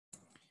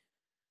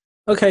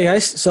Okay,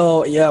 guys.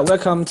 So yeah,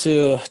 welcome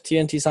to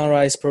TNT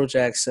Sunrise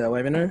Project's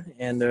webinar,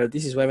 and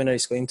this webinar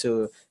is going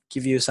to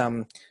give you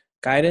some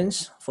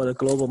guidance for the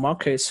global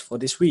markets for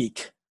this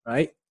week,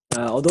 right?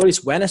 Although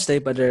it's Wednesday,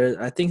 but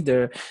I think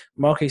the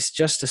markets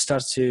just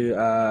start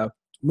to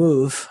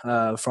move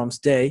from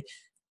today,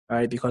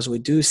 right? Because we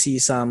do see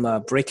some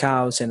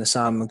breakouts and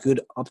some good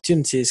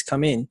opportunities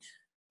come in,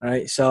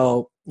 right?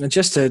 So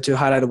just to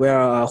highlight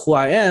who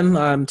I am,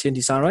 I'm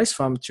TNT Sunrise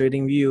from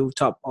TradingView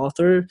top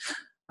author.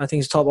 I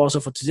think it's top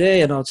author for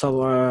today and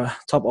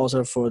top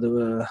author for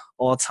the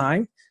all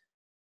time.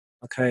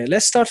 Okay,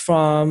 let's start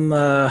from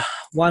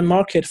one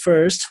market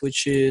first,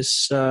 which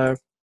is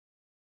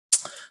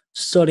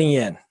sterling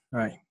yen. All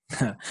right.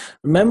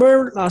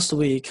 Remember last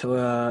week,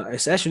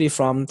 it's actually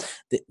from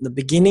the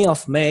beginning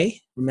of May.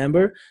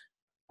 Remember,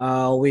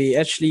 we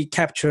actually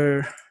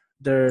captured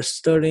the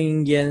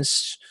sterling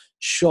yen's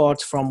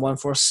short from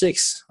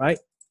 146, right,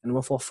 and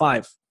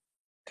 145.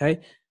 Okay,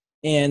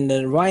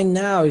 and right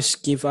now it's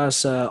give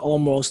us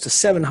almost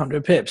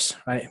 700 pips,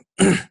 right?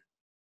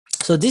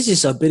 So this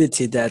is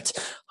ability that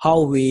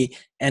how we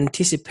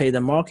anticipate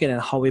the market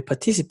and how we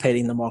participate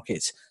in the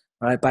markets,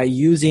 right? By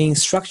using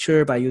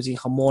structure, by using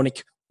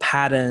harmonic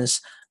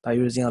patterns, by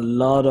using a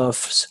lot of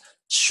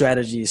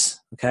strategies,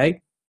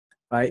 okay,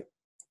 right?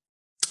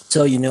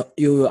 So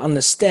you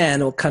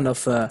understand what kind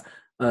of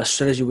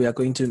strategy we are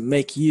going to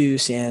make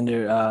use and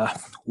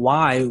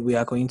why we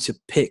are going to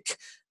pick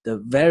the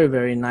very,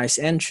 very nice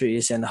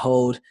entries and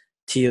hold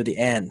till the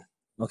end.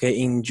 Okay,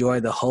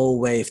 enjoy the whole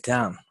wave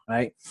down,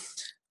 right?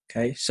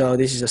 Okay, so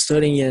this is a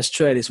sterling yen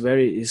trade.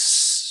 Is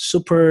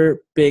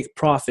super big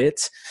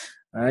profit.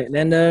 All right,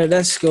 then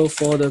let's go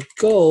for the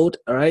gold.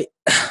 All right,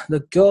 the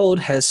gold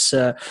has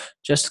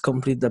just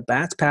completed the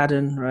bat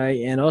pattern, right?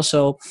 And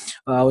also,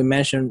 we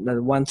mentioned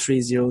that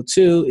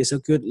 1302 is a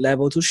good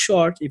level to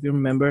short, if you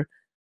remember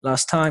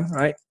last time,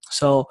 right?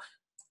 So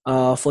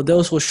for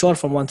those who short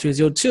from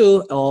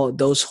 1302 or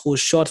those who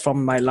short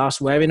from my last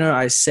webinar,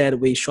 I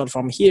said we short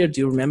from here. Do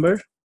you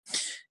remember?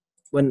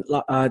 When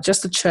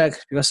just to check,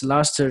 because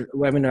last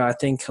webinar I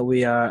think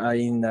we are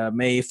in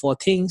May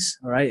 14th,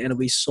 all right, and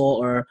we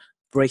saw a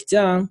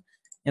breakdown,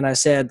 and I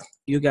said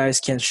you guys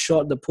can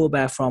short the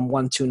pullback from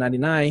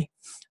 1299,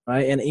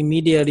 right, and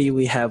immediately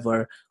we have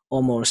a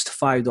almost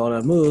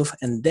 $5 move,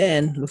 and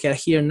then look at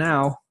here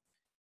now,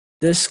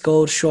 this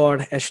gold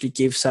short actually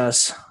gives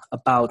us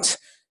about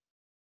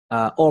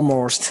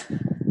almost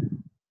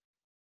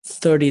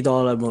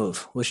 $30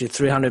 move, which is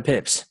 300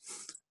 pips,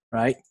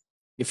 right?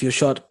 If you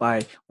short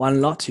by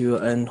one lot, you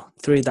earn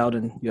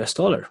 3,000 US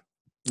dollar,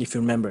 if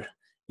you remember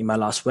in my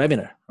last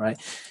webinar, right?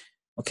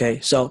 Okay,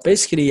 so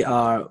basically,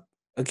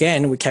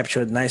 again, we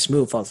captured a nice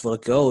move for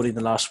gold in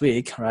the last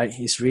week, right?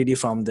 It's really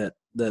from the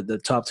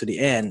top to the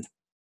end,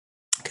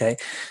 okay?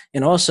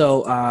 And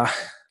also,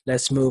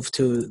 let's move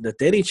to the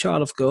daily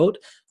chart of gold.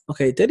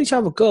 Okay, daily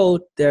chart of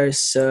gold,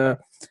 there's a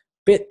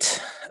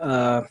bit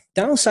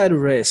downside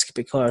risk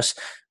because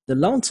the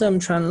long-term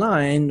trend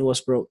line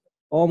was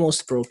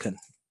almost broken.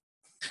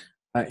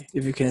 Right,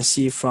 if you can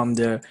see from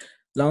the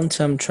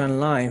long-term trend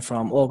line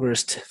from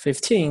August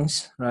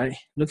 15th, right,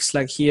 looks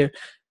like here,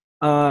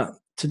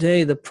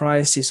 today the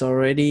price is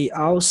already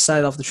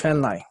outside of the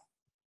trend line.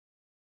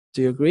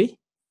 Do you agree?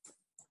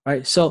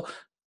 Right, so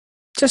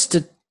just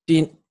to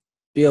be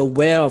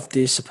aware of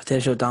this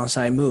potential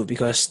downside move,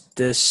 because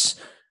this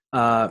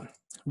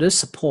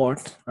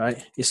support,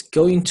 right, is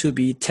going to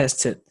be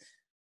tested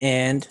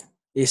and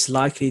is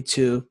likely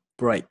to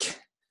break.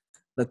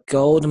 The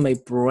gold may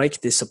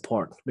break this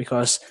support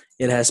because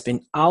it has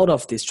been out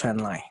of this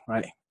trend line,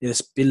 right? It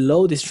is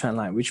below this trend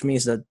line, which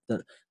means that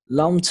the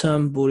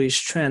long-term bullish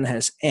trend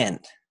has ended.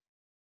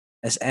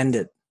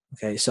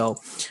 Okay, so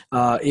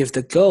if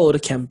the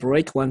gold can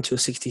break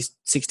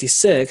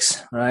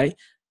 1266, right,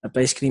 that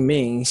basically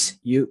means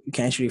you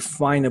can actually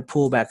find a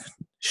pullback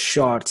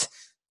short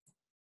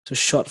to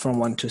short from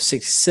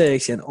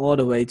 1266 and all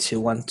the way to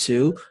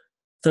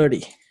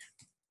 1230.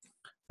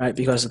 Right,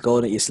 because the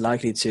gold is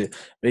likely to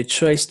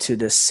retrace to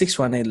the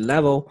 618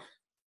 level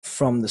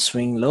from the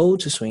swing low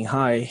to swing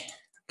high,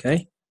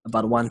 okay,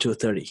 about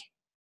 1230.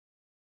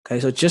 Okay,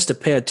 so just to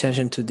pay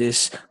attention to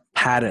these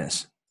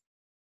patterns.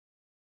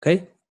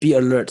 Okay, be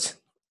alert.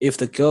 If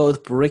the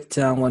gold break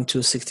down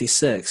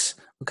 1266,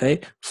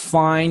 okay,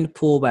 find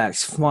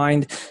pullbacks,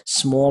 find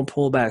small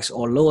pullbacks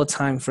or lower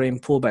time frame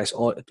pullbacks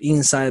or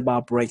inside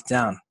bar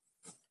breakdown.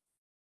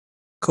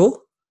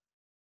 Cool?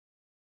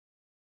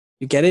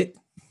 You get it?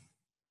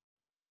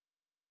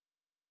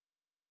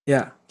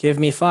 Yeah, give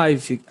me 5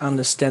 if you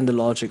understand the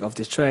logic of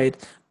this trade,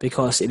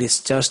 because it is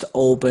just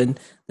open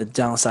the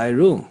downside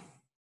room,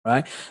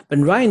 right? But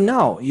right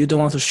now, you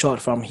don't want to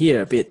short from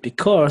here a bit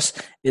because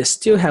it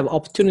still have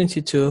opportunity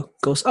to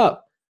goes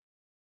up,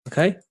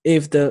 okay?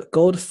 If the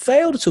gold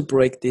failed to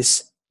break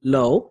this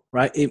low,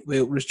 right, it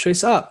will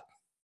retrace up.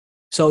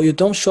 So you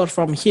don't short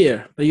from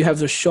here, but you have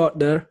to short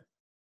the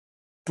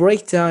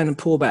breakdown and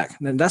pullback.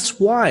 And that's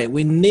why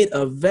we need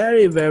a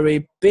very,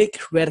 very big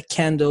red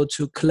candle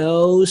to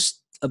close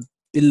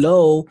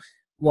below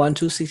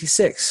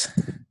 1266.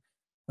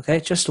 Okay,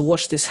 just to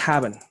watch this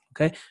happen.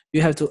 Okay,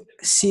 you have to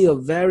see a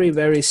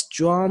very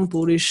strong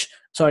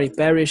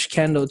bearish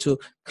candle to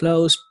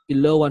close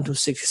below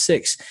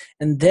 1266,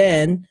 and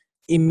then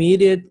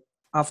immediate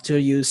after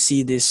you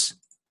see these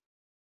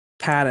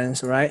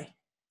patterns, right?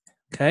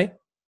 Okay,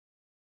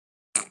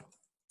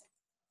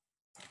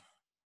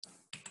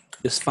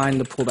 just find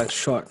the pullback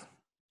short.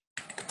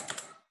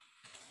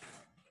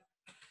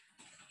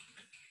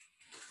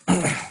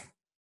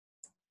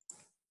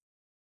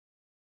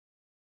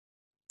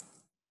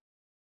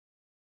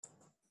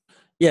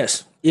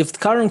 Yes, if the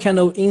current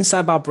candle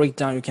inside bar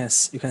breakdown, you can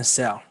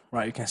sell,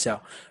 right? You can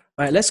sell.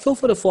 Right, let's go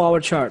for the 4-hour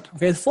chart.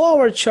 Okay, the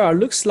 4-hour chart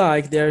looks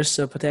like there's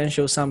a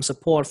potential some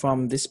support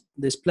from this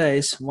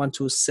place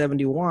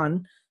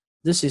 1271.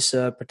 This is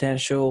a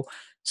potential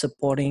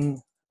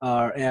supporting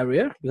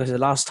area because the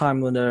last time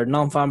when the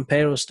non-farm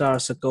payroll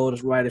starts to go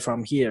right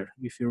from here,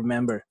 if you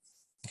remember.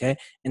 Okay,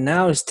 and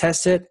now it's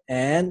tested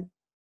and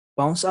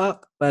bounce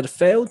up, but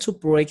failed to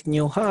break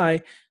new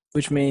high,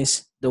 which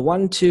means the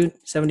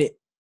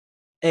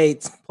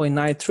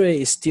 1278.93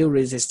 is still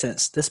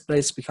resistance. This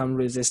place become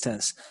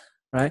resistance,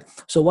 right?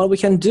 So what we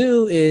can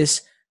do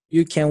is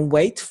you can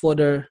wait for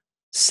the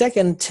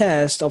second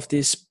test of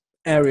this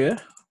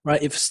area,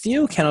 right? If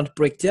still cannot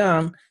break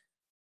down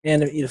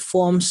and it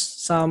forms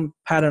some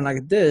pattern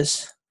like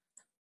this,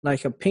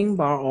 like a pin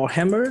bar or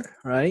hammer,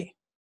 right?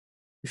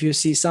 If you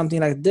see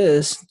something like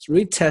this,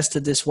 retest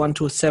this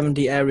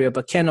 1270 area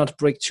but cannot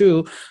break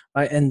through,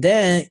 right? And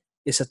then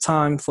it's a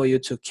time for you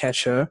to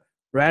catch a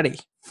rally.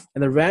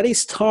 And the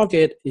rally's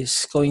target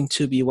is going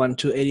to be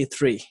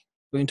 1283,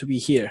 going to be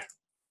here.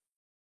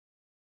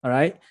 All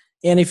right.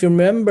 And if you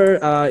remember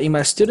in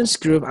my students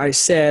group, I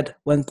said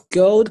when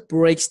gold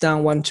breaks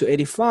down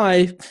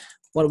 1285,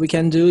 what we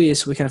can do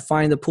is we can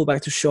find the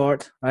pullback to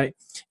short, right?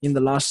 In the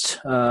last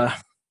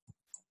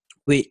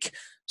week.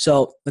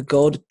 So the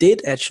gold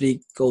did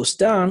actually goes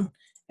down,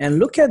 and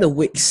look at the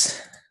wicks.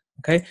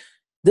 Okay,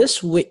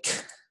 this wick.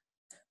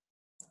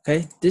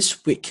 Okay,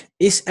 this wick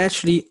is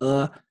actually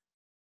a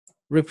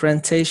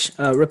representation.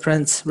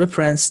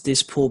 Represents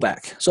this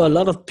pullback. So a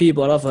lot of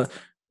people, a lot of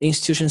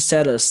institution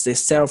sellers, they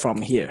sell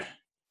from here.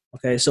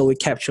 Okay, so we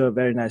capture a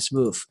very nice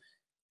move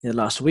in the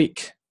last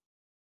week.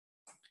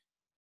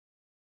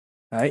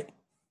 Right.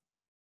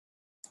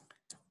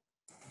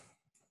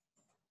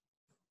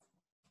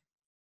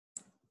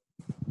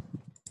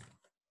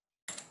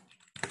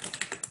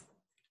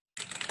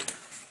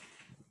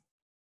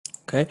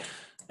 Okay,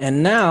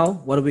 and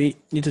now what we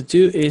need to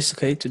do is,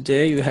 okay,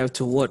 today you have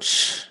to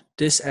watch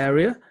this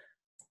area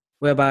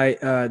whereby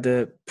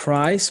the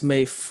price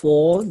may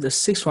fall the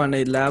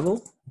 618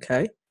 level.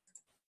 Okay,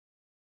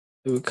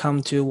 it will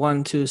come to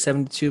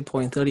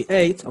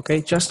 1272.38.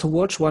 Okay, just to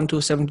watch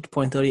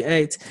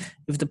 1272.38.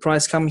 If the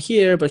price come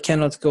here but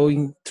cannot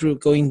going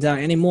down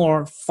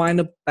anymore,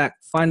 find a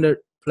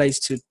place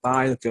to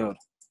buy the gold.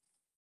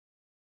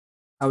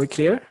 Are we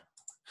clear?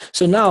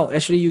 So now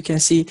actually you can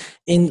see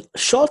in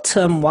short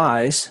term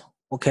wise,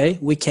 okay,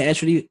 we can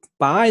actually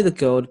buy the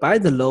gold, buy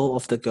the low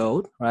of the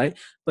gold, right?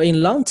 But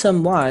in long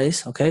term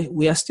wise, okay,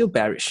 we are still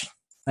bearish,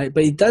 right?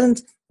 But it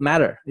doesn't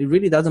matter. It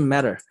really doesn't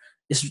matter.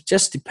 It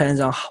just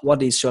depends on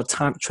what is your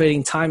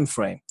trading time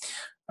frame,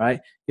 right?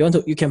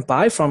 You can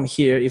buy from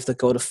here if the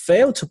gold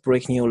failed to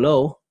break new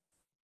low,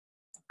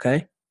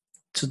 okay?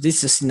 So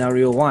this is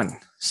scenario one.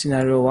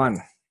 Scenario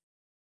one.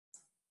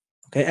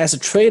 Okay, as a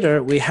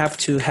trader, we have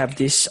to have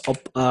this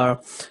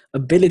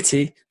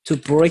ability to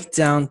break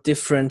down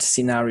different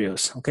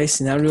scenarios. Okay,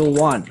 scenario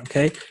one.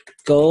 Okay,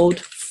 gold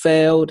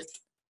failed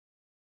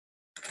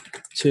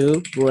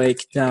to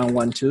break down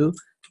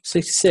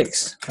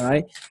 1266. All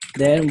right,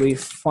 then we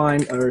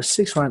find our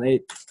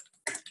 618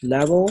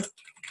 level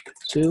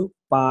to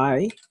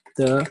buy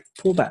the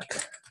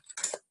pullback.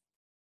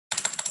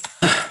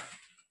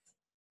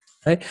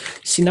 Okay,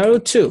 scenario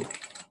two.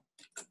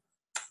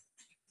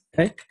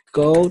 Okay,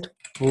 gold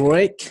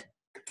break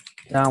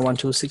down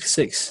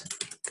 1266.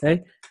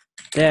 Okay,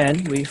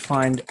 then we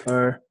find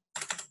a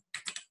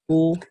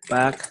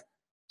pullback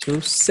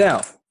to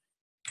sell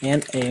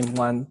and aim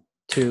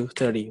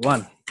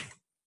 1231.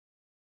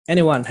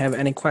 Anyone have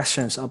any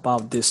questions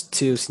about these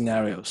two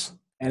scenarios?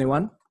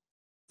 Anyone?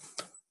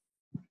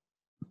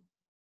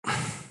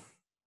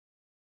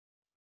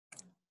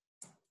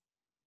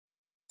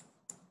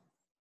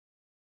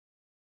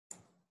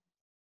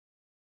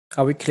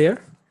 Are we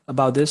clear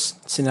about this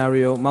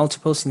scenario,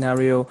 multiple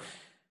scenario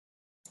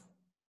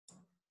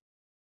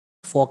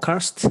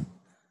forecast?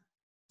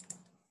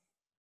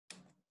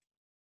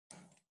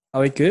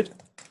 Are we good?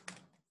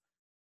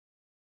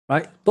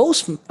 Right,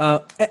 both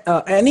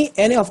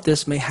any of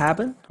this may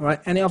happen, right?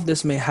 Any of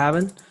this may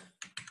happen.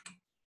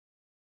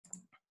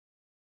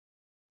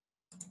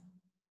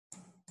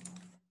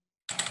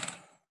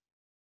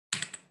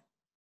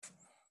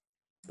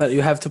 But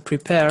you have to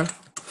prepare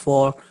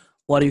for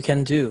what you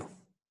can do.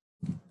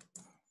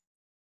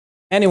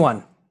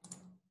 Anyone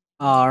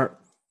are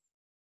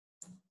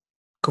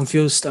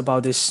confused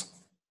about this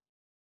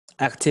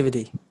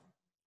activity?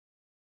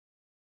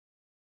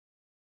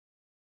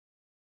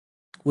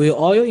 Will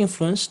oil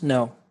influence?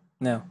 No,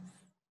 no.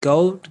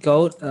 Gold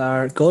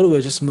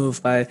will just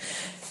move by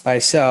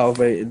itself,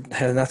 but it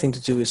has nothing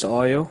to do with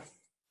oil.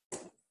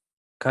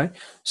 Okay,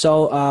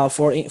 so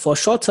for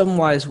short term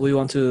wise, we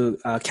want to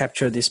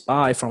capture this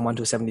buy from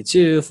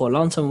 1272. For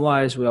long term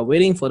wise, we are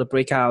waiting for the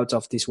breakout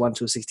of this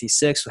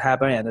 1266 to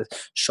happen and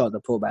short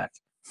the pullback.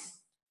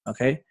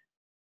 Okay,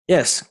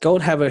 yes,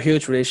 gold have a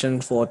huge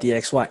relation for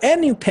DXY.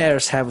 Any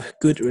pairs have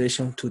good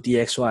relation to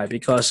DXY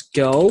because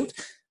gold,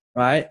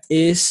 right,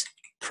 is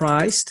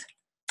priced,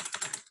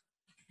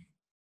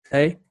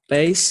 okay,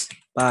 based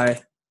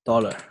by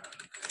dollar.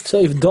 So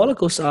if dollar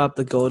goes up,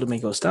 the gold may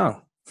goes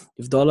down.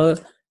 If dollar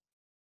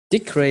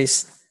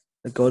decrease,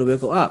 the gold will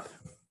go up.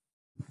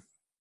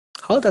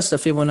 How does the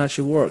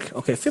Fibonacci work?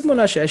 Okay,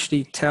 Fibonacci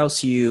actually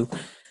tells you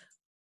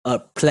a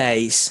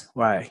place,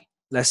 right?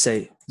 Let's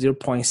say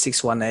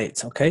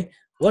 0.618. Okay,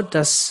 what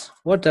does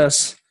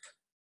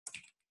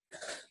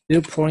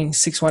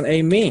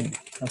 0.618 mean?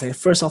 Okay,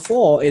 first of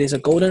all, it is a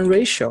golden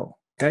ratio.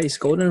 Okay, it's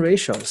golden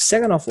ratio.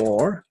 Second of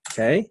all,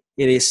 okay,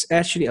 it is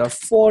actually a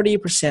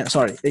 40%.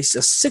 Sorry, it's a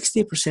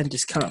 60%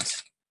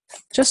 discount.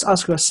 Just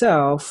ask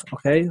yourself,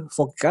 okay,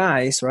 for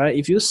guys, right?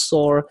 If you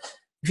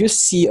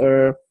see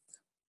a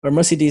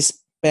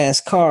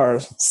Mercedes-Benz car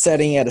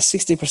selling at a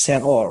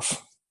 60%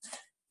 off,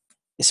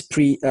 it's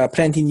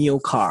plenty new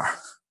car.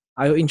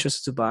 Are you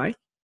interested to buy?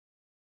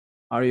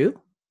 Are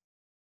you?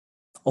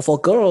 Or for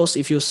girls,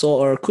 if you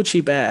saw a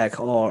Gucci bag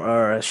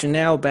or a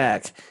Chanel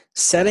bag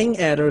selling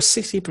at a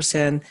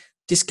 60%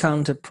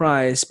 discounted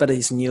price, but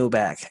it's new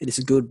bag, it is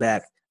a good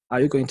bag, are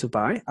you going to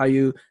buy? Are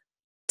you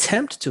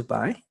tempted to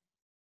buy?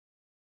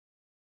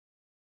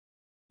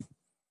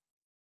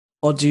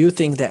 Or do you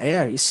think that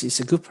it's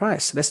a good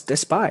price?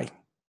 Let's buy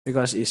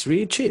because it's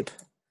really cheap.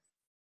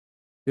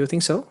 Do you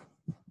think so?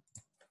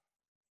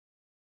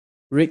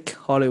 Rick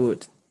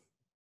Hollywood,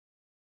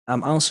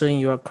 I'm answering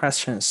your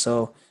questions,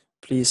 so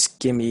please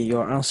give me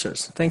your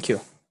answers. Thank you.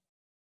 All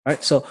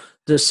right, so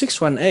the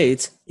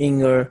 618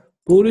 in a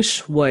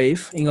bullish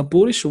wave,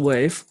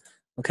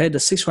 okay, the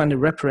 618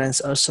 represents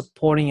a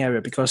supporting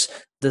area because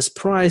this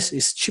price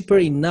is cheaper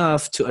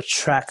enough to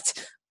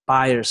attract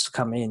buyers to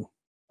come in.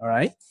 All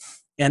right,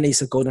 and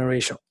it's a golden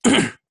ratio.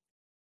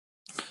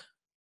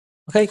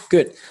 Okay,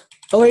 good.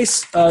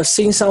 Always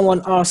seeing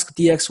someone ask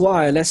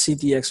DXY, let's see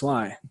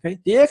DXY. Okay,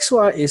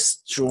 DXY is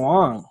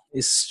strong.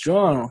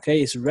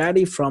 Okay, it's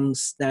ready from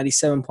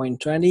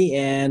 97.20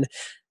 and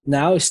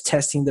now it's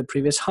testing the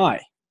previous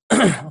high.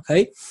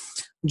 Okay,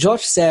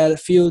 George said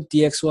feel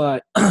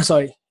DXY,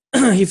 sorry,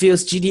 he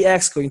feels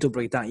GDX going to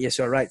break down. Yes,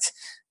 you're right,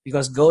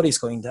 because gold is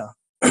going down.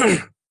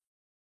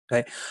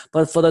 Okay,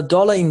 but for the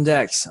dollar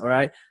index, all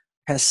right,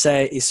 can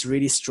say it's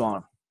really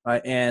strong,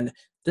 right? And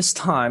this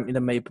time it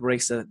may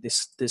break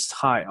this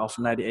high of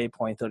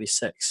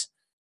 98.36,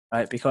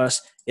 right?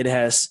 Because it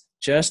has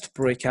just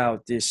break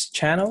out this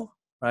channel,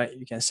 right?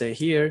 You can say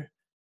here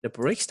it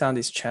breaks down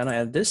this channel,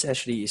 and this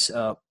actually is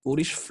a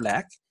bullish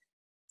flag.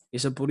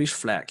 It's a bullish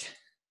flag,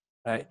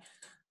 right?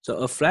 So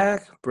a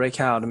flag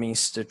breakout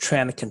means the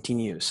trend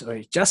continues,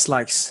 right? Just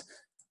like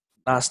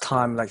last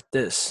time, like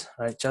this,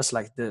 right? Just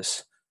like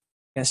this.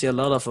 You can see a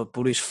lot of a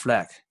bullish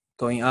flag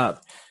going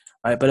up,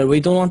 right? But we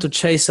don't want to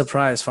chase the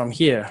price from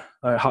here.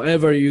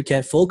 However, you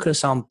can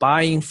focus on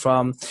buying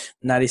from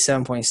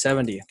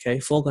 97.70. Okay,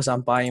 focus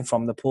on buying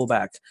from the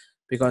pullback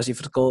because if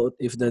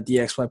the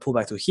DXY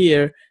pullback to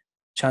here,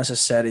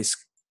 chances that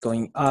it's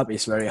going up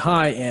is very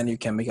high, and you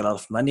can make a lot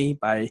of money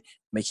by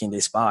making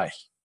this buy.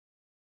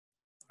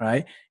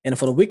 Right, and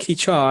for the weekly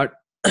chart,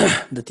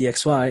 the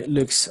DXY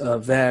looks a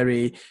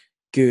very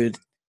good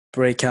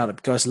breakout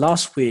because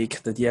last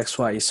week the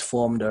DXY is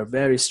formed a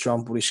very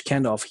strong bullish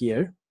candle off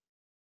here.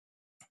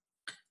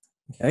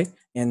 Okay,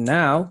 and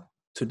now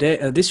today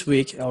this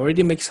week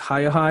already makes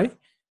higher high.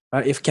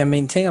 Right, if can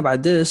maintain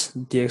about this,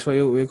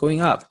 DXY will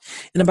going up.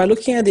 And by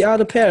looking at the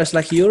other pairs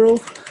like euro,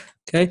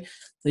 okay,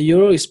 the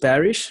euro is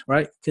bearish,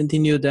 right?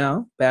 Continue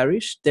down,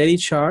 bearish. Daily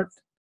chart,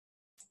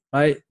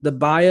 right? The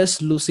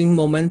buyers losing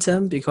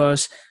momentum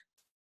because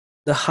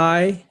the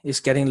high is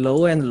getting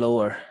lower and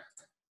lower.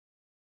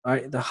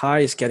 Right, the high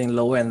is getting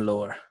lower and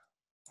lower.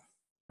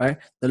 Right,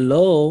 the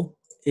low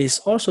is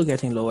also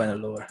getting lower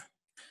and lower.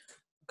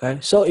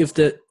 Okay, so if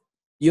the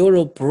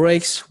euro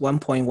breaks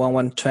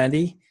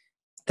 1.1120,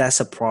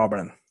 that's a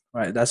problem,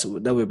 right? That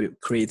will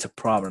create a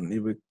problem. It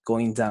will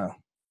going down,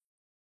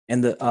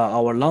 and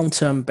our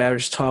long-term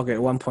bearish target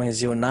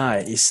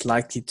 1.09 is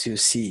likely to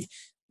see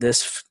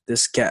this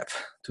gap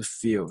to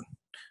fill,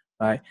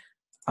 right?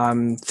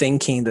 I'm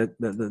thinking that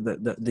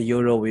the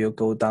euro will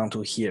go down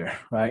to here,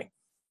 right?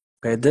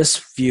 Okay,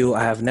 this view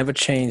I have never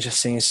changed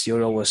since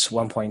euro was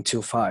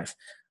 1.25.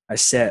 I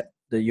said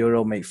the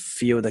euro may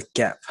fill the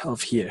gap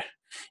of here,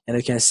 and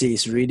you can see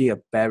it's really a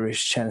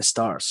bearish trend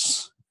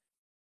starts.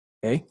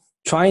 Okay,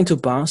 trying to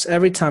bounce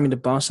every time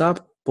it bounce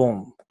up,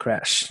 boom,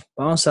 crash,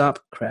 bounce up,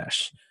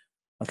 crash.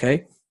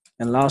 Okay,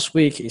 and last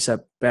week is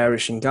a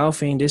bearish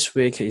engulfing. This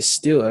week is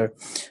still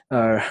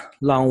a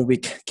long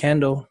wick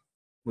candle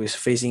with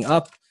facing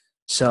up.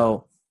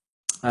 So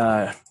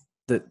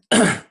the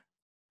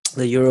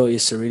the euro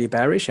is really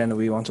bearish and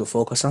we want to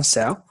focus on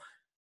sell.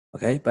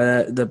 Okay,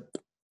 but the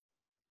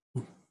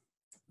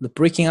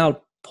breaking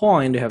out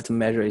point you have to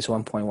measure is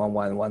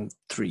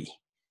 1.1113.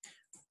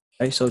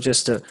 Okay, so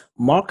just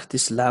mark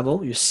this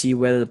level. You see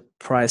whether the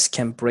price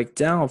can break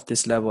down of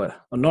this level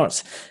or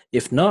not.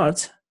 If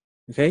not,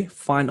 okay,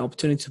 find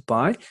opportunity to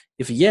buy.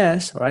 If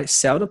yes, right,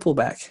 sell the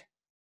pullback,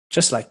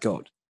 just like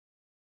gold,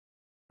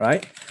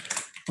 right?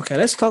 Okay,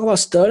 let's talk about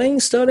sterling.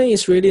 Sterling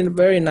is really a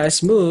very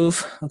nice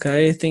move.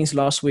 Okay, things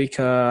last week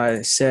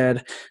I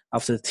said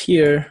after the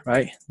tier,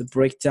 right, the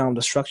breakdown,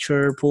 the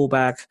structure,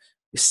 pullback,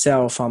 you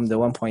sell from the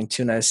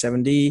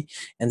 1.2970,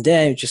 and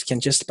then you just can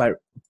just by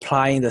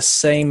applying the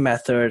same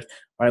method,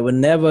 right,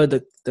 whenever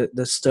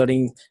the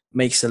sterling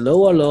makes a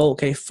lower low,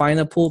 okay, find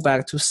a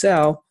pullback to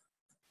sell,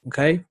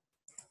 okay,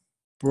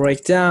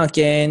 break down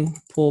again,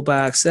 pull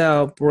back,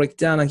 sell, break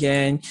down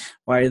again,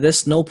 right?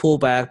 There's no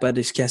pullback, but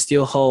it can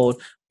still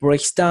hold,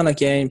 breaks down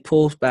again,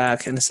 pulls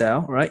back and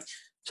sell, right?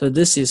 So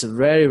this is a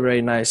very,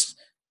 very nice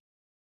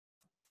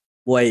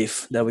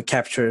wave that we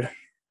capture,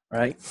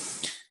 right?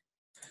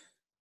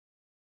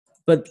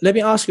 But let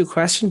me ask you a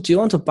question. Do you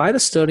want to buy the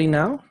sterling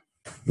now?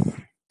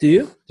 Do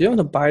you want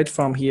to buy it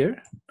from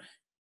here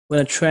when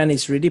the trend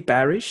is really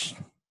bearish?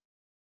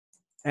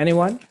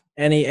 Anyone?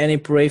 Any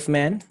brave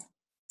man?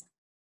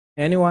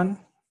 Anyone?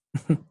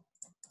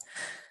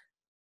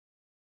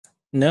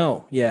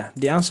 No, yeah.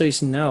 The answer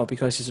is no,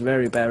 because it's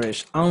very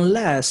bearish.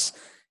 Unless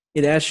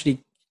it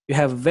actually, you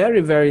have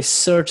very, very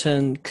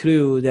certain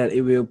clue that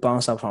it will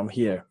bounce up from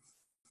here.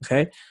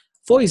 Okay.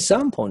 For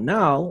example,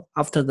 now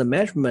after the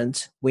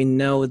measurement, we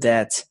know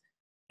that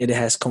it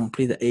has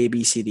completed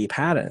ABCD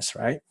patterns,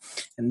 right?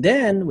 And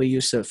then we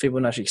use the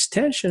Fibonacci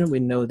extension.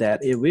 We know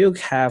that it will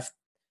have,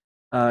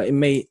 it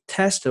may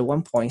test the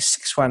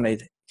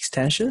 1.618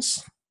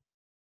 extensions.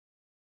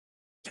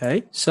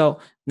 Okay, so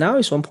now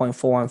it's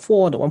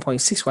 1.414, the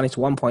 1.61 is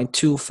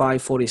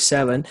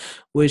 1.2547,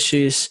 which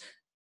is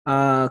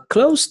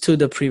close to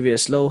the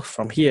previous low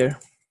from here.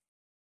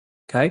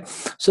 Okay,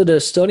 so the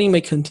sterling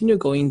may continue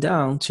going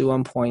down to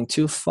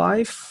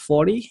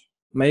 1.2540,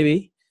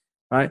 maybe,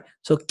 right?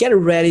 So get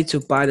ready to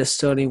buy the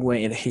sterling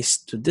when it hits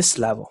to this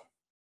level.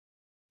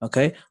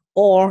 Okay,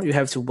 or you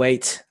have to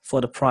wait for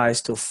the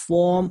price to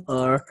form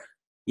a,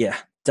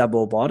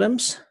 double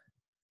bottoms.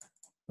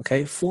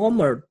 Okay,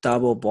 form a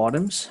double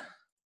bottoms,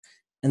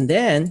 and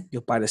then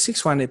you buy the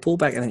 600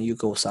 pullback and then you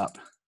goes up.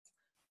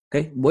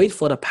 Okay, wait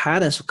for the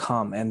patterns to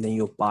come and then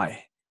you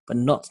buy, but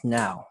not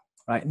now,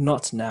 right?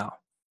 Not now.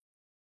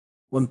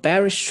 When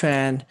bearish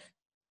trend,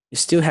 you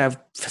still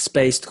have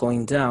space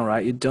going down,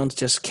 right? You don't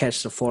just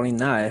catch the falling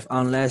knife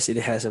unless it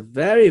has a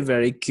very,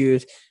 very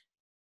good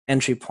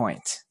entry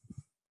point.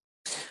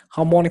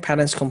 Harmonic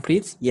patterns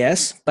complete,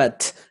 yes,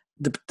 but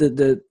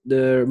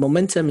the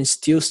momentum is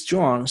still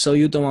strong, so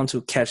you don't want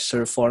to catch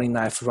the falling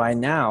knife right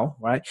now,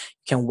 right?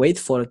 You can wait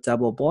for the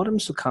double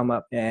bottoms to come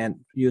up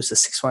and use the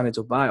 600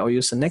 to buy, or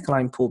use the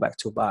neckline pullback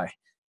to buy,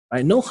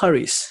 right? No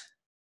hurries,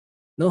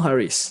 no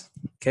hurries.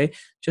 Okay,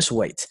 just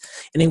wait.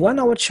 And in 1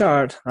 hour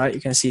chart, right, you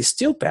can see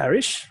still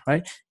bearish,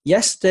 right?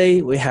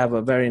 Yesterday we have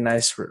a very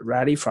nice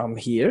rally from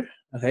here,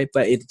 okay,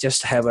 but it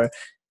just have a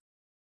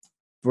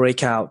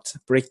breakdown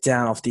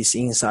of this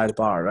inside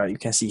bar, right? You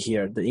can see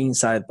here the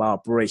inside bar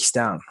breaks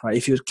down, right?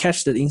 If you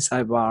catch the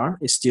inside bar,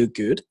 it's still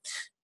good,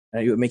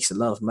 right? It makes a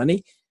lot of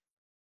money,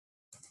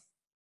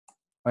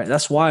 right?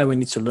 That's why we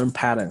need to learn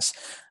patterns,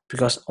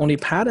 because only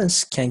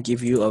patterns can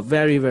give you a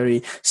very,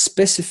 very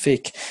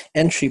specific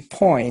entry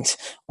point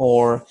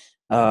or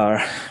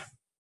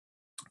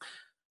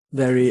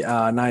very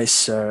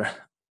nice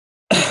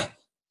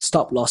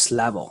stop loss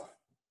level.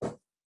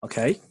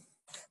 Okay.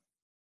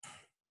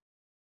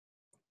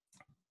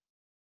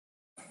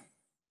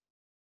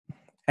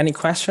 Any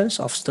questions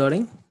of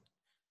sterling?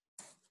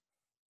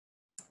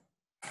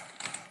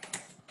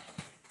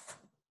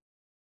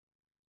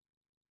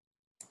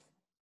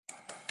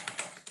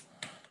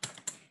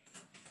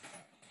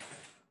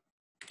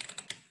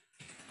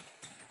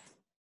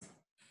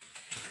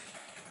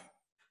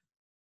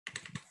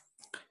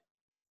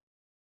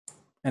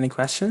 Any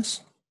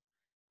questions?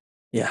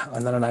 Yeah,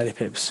 another 90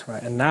 pips,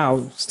 right? And now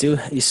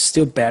it's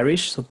still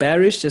bearish. So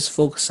bearish, just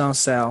focus on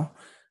sell,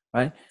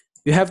 right?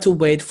 You have to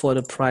wait for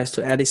the price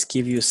to at least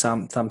give you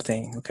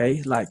something,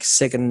 okay? Like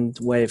second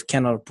wave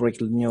cannot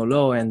break new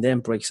low and then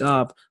breaks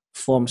up,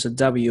 forms a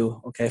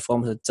W, okay?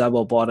 Forms a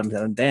double bottom,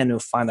 and then you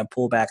find a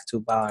pullback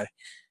to buy,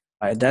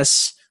 right?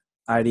 That's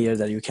idea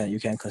that you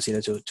can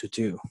consider to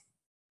do,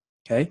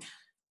 okay?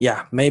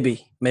 Yeah,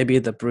 maybe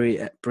the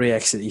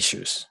pre-exit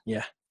issues,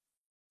 yeah.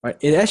 Right,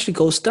 it actually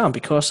goes down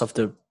because of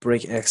the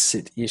break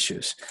exit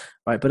issues,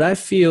 right? But I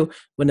feel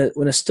when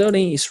the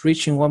sterling is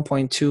reaching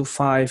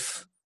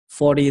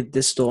 1.2540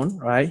 this zone,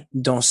 right?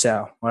 Don't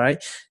sell, all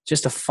right?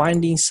 Just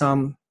finding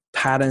some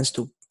patterns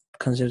to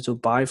consider to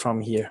buy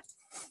from here,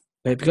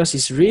 okay? Because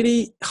it's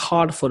really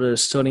hard for the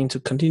sterling to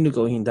continue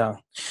going down,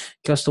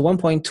 because the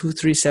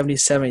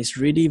 1.2377 is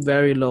really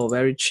very low,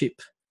 very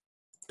cheap.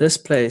 This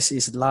place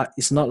is not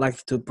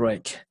likely to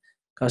break,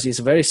 because it's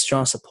very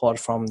strong support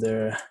from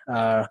the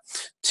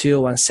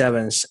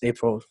 2017's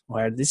April,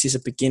 where this is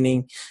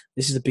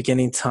the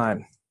beginning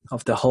time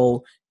of the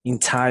whole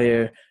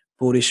entire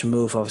bullish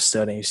move of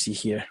sterling you see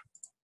here,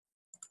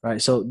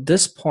 right? So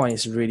this point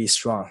is really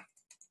strong,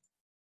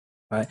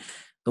 right?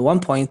 The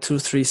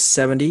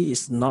 1.2370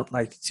 is not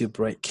likely to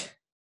break,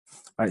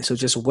 right? So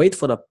just wait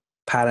for the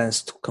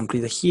patterns to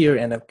complete here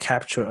and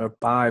capture a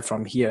buy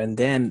from here, and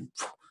then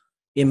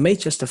it may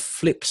just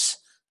flips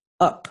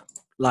up,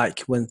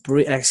 like when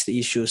Brexit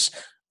issues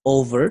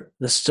over,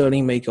 the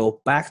sterling may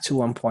go back to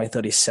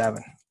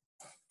 1.37,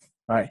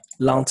 right?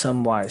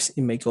 Long-term wise,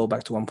 it may go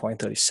back to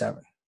 1.37.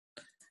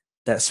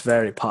 That's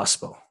very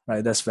possible,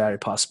 right? That's very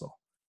possible.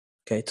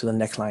 Okay, to the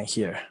neckline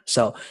here.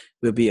 So it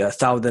will be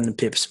 1,000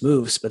 pips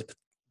moves, but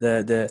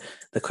the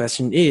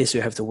question is,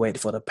 you have to wait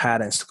for the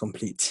patterns to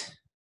complete,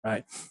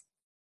 right?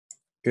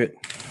 Good.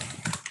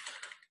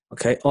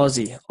 Okay,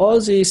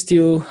 Aussie is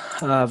still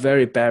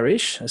very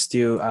bearish.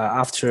 Still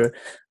after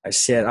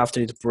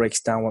it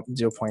breaks down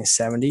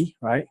 0.70,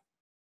 right?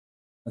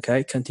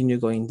 Okay, continue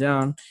going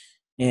down,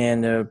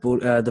 and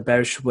the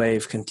bearish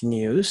wave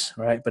continues,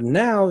 right? But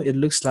now it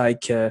looks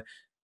like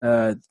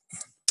it's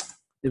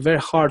very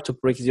hard to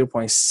break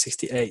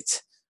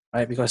 0.68,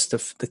 right? Because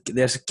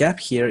there's a gap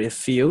here, it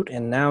filled,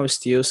 and now it's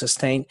still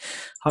sustained.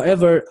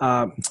 However,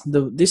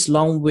 this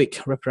long wick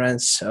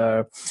represents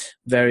a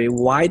very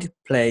wide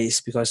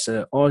place, because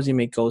the Aussie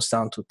may goes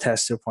down to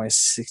test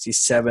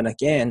 0.67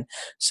 again.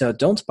 So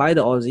don't buy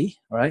the Aussie,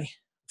 right?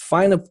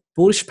 Find a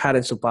bullish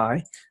pattern to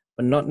buy,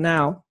 but not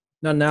now.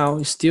 Not now.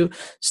 It's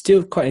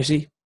still quite, you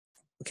see.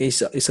 Okay,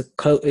 so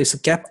it's a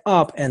gap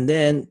up, and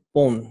then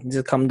boom,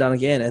 it come down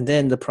again, and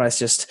then the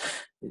price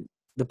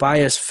the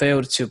buyers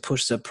failed to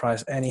push the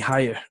price any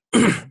higher.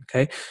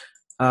 Okay,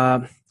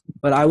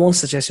 but I won't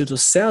suggest you to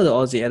sell the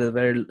Aussie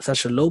at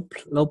such a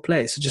low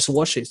place. Just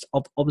watch it,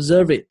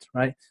 observe it,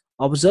 right?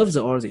 Observe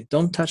the Aussie,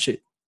 don't touch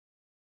it.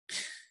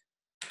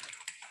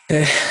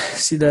 Okay,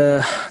 see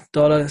the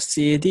dollar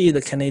CAD,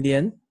 the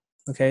Canadian.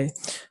 Okay,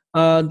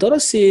 dollar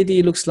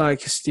CAD looks like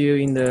still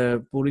in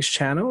the bullish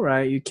channel,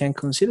 right? You can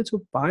consider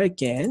to buy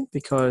again,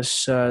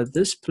 because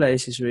this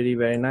place is really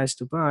very nice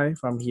to buy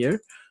from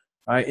here.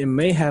 Right, it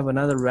may have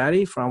another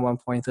rally from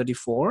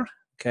 1.34,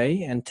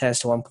 okay, and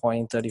test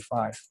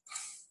 1.35.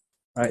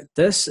 Right,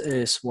 this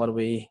is what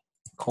we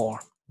call,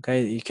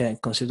 okay, you can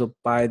consider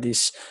buy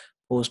this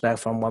pulls back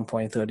from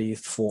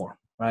 1.34,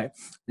 right,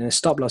 and the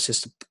stop loss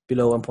is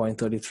below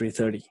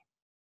 1.3330.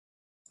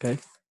 Okay,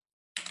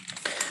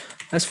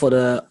 as for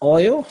the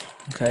oil,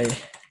 okay,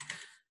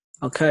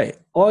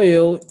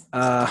 oil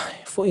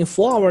in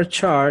 4-hour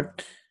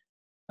chart.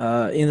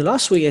 In the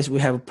last week, we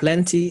have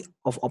plenty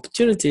of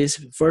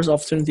opportunities. First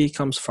opportunity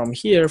comes from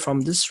here,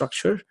 from this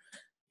structure.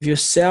 If you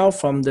sell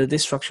from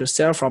this structure,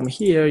 sell from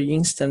here,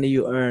 instantly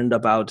you earned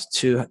about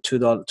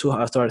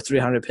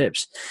 300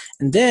 pips.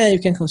 And then you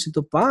can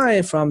consider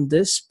buy from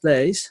this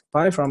place,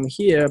 buy from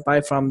here,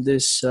 buy from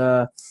this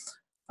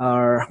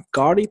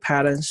Gardy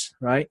patterns,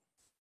 right?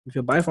 If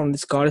you buy from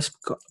this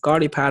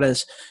Gardy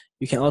patterns,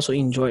 you can also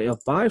enjoy a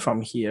buy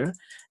from here.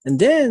 And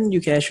then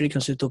you can actually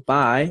consider to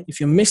buy. If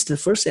you missed the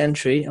first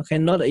entry, okay,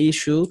 not an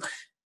issue.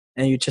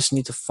 And you just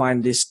need to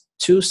find this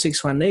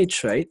 2618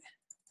 trade.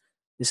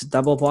 This is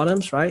double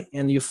bottoms, right?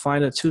 And you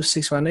find a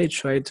 2618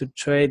 trade to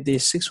trade the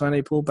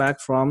 618 pullback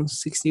from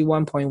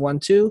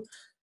 61.12,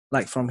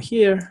 like from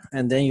here.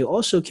 And then you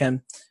also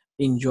can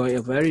enjoy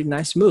a very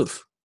nice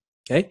move.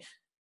 Okay.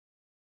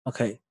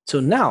 Okay. So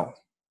now,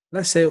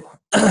 let's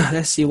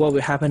see what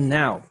will happen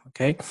now.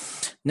 Okay.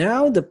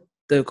 Now the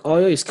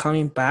oil is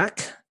coming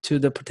back to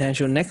the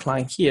potential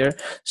neckline here,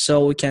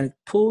 so we can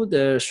pull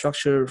the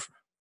structure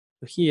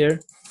here,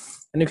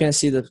 and you can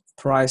see the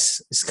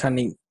price is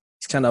kind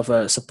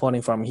of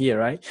supporting from here,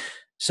 right?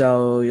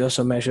 So you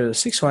also measure the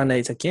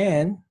 618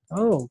 again.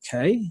 Oh,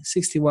 okay,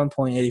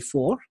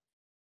 61.84.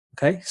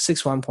 Okay,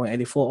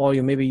 61.84, or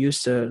you maybe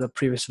use the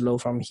previous low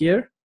from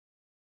here.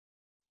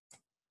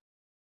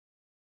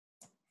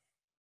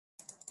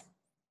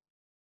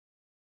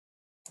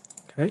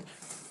 Okay,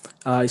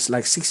 it's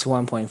like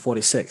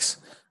 61.46.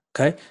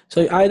 Okay,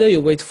 so either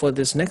you wait for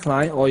this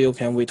neckline, or you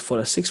can wait for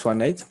the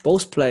 618.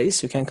 Both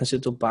plays you can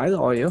consider to buy the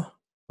oil.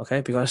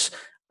 Okay, because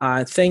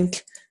I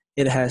think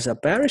it has a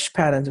bearish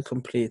pattern to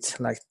complete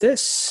like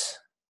this.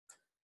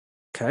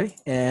 Okay,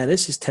 and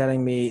this is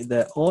telling me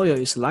the oil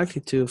is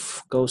likely to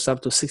go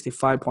up to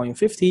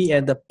 65.50,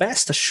 and the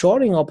best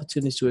shorting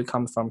opportunity will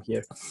come from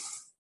here.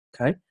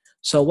 Okay,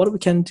 so what we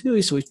can do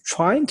is we're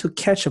trying to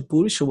catch a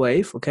bullish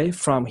wave, okay,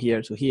 from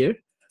here to here,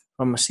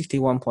 from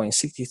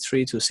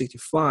 61.63 to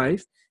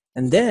 65,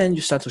 and then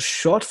you start to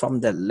short from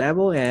that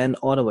level and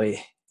all the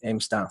way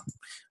aims down.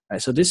 Right,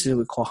 so this is what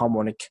we call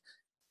harmonic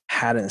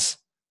patterns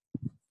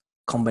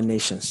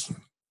combinations.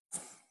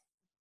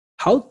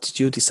 How did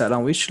you decide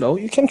on which low?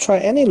 You can try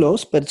any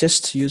lows, but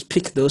just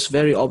pick those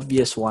very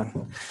obvious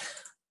one,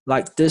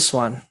 like this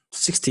one.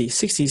 60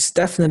 is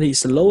definitely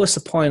the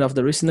lowest point of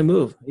the recent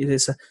move. It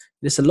is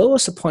the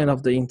lowest point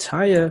of the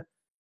entire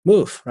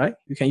move, right?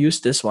 You can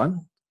use this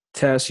one.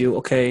 Tells you,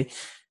 okay,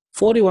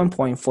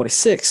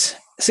 41.46,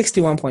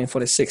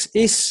 61.46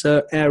 is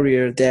the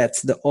area that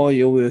the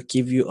oil will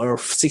give you a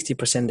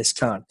 60%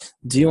 discount.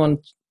 Do you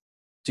want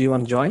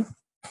to join? Do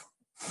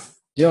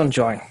you want to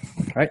join?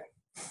 Right?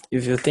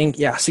 If you think,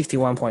 yeah,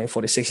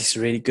 61.46 is a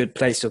really good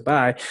place to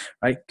buy,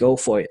 right? Go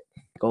for it.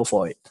 Go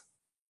for it.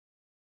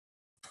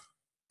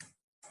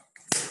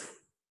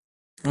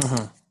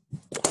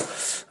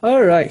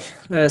 All right,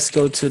 let's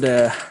go to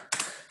the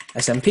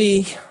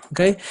S&P.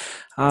 Okay,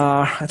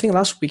 I think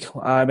last week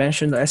I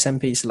mentioned the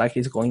S&P is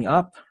likely to going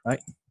up, right?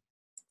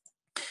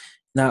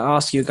 Now I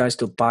ask you guys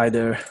to buy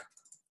the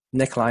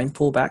neckline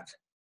pullback.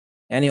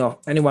 Any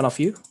one of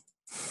you?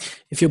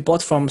 If you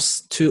bought from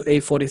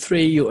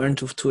 2843, you earn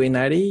to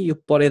 2890. You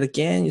bought it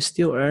again, you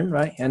still earn,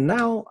 right? And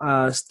now,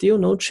 still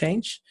no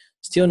change.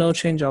 Still no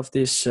change of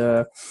these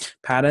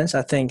patterns.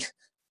 I think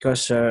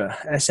because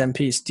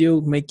S&P is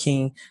still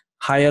making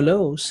higher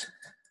lows,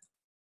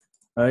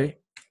 right?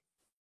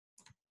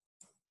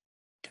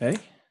 Okay,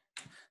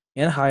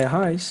 and higher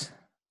highs.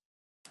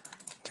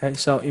 Okay,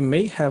 so it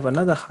may have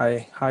another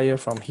higher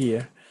from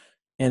here,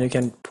 and you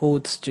can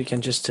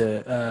just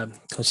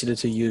consider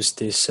to use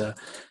this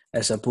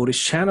as a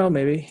bullish channel,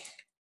 maybe.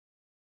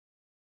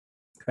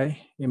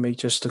 Okay, it may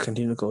just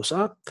continue goes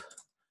up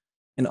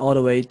and all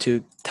the way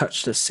to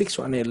touch the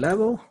 618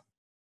 level.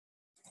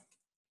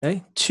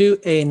 Okay,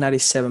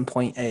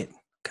 2897.8.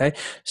 Okay,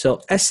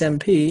 so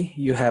S&P,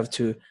 you have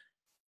to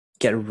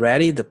get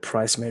ready. The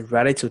price may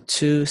ready to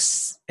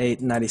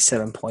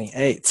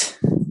 2897.8.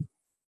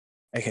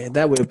 Okay,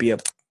 that will be a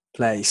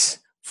place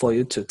for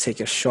you to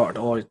take a short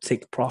or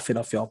take profit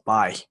of your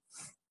buy.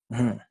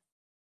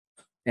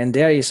 And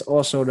there is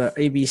also the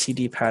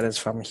ABCD patterns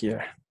from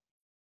here.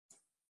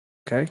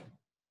 Okay,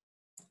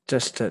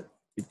 just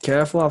be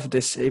careful of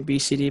this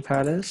ABCD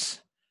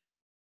patterns.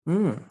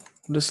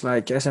 Looks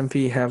like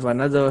S&P have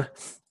another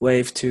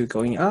wave to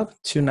going up,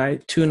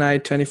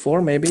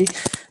 2924 maybe,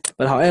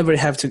 but however, you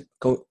have to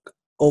go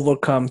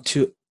overcome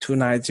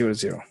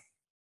 2900,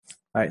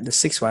 right? The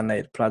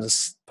 618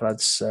 plus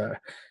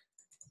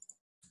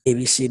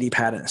ABCD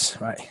patterns,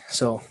 right?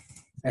 So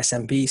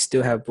S&P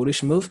still have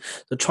bullish move.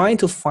 So trying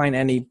to find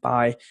any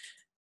buy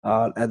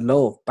at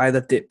low, buy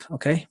the dip,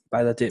 okay?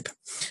 Buy the dip.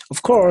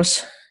 Of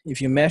course, if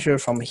you measure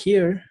from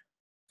here,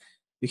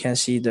 you can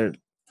see the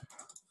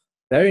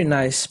very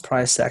nice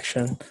price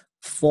action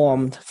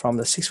formed from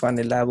the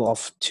 618 level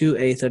of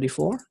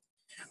 2834,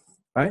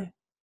 right?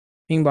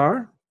 Pin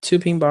bar, 2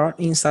 pin bar,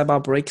 inside bar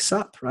breaks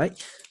up, right?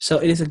 So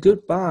it is a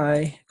good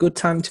buy, good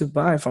time to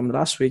buy from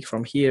last week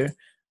from here.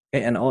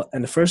 Okay, and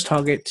the first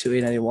target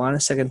 2891,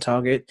 second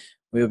target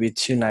will be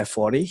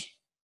 2940.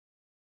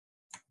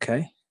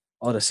 Okay,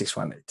 or the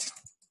 618.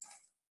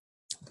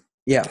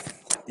 Yeah,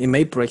 it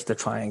may break the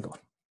triangle.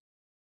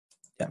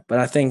 Yeah, but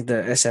I think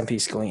the S&P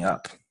is going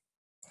up.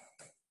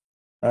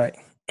 All right.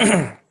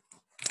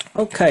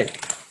 Okay,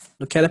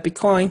 look at the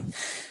Bitcoin.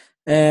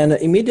 And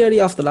immediately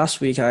after last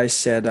week, I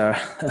said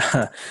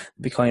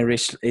Bitcoin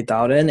reached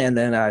 8,000, and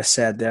then I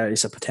said there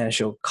is a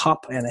potential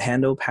cup and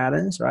handle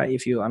patterns, right?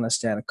 If you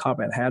understand cup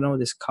and handle,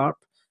 this cup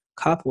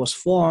was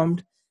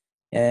formed,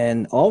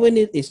 and all we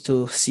need is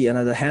to see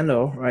another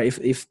handle, right?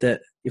 If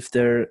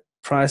the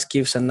price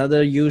gives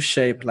another U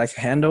shape like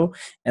a handle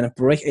and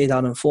break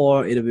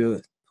 8,004, it will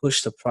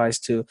push the price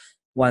to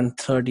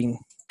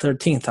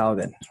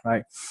 13,000,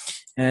 right?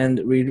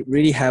 And we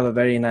really have a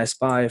very nice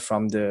buy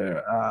from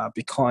the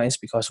Bitcoins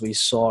because we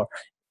saw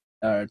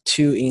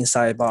 2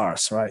 inside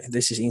bars, right?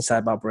 This is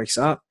inside bar breaks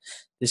up.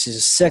 This is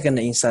a second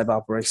inside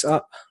bar breaks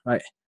up,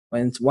 right?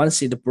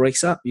 Once it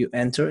breaks up, you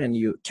enter and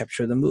you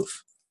capture the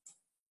move.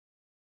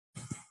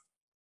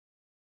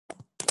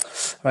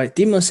 Right,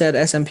 Demon said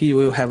S&P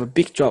will have a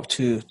big drop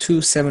to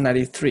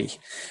 2793.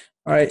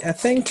 All right, I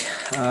think,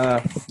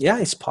 yeah,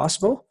 it's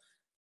possible.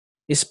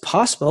 It's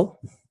possible.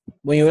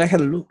 When you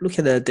look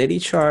at the daily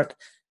chart,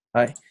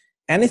 right,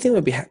 anything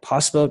will be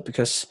possible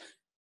because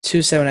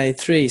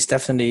 2793 is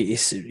definitely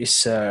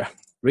is a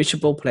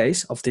reachable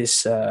place of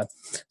this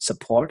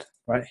support,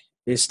 right?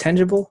 It's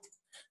tangible,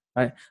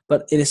 right?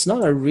 But it is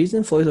not a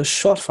reason for you to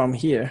short from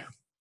here.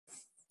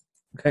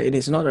 Okay, it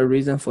is not a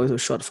reason for you to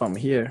short from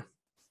here.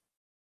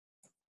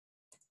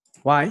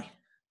 Why?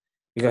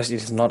 Because it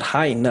is not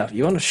high enough.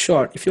 You want to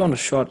short. If you want to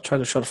short, try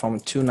to short from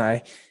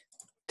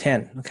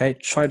 2910. Okay,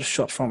 try to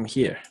short from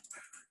here.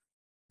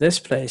 This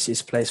place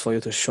is place for you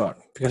to short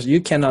because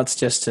you cannot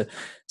just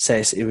say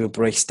it will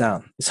break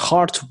down. It's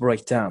hard to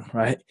break down,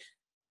 right?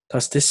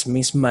 Because this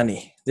means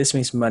money. This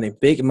means money.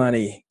 Big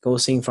money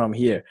goes in from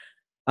here,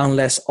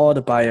 unless all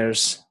the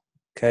buyers,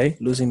 okay,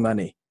 losing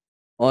money.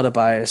 All the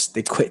buyers,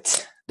 they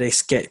quit, they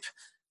escape,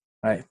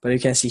 right? But you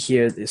can see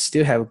here, they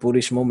still have a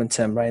bullish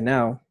momentum right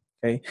now.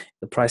 Okay,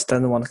 the price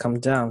doesn't want to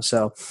come down.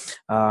 So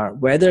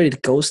whether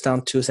it goes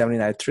down to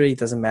 79.3, it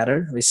doesn't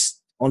matter.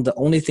 The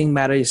only thing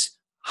matters is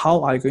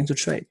how are you going to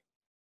trade,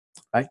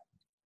 right?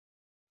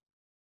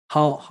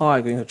 How are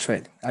you going to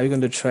trade? Are you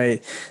going to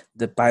trade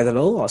the buy the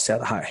low or sell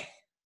the high,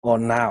 or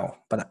now?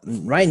 But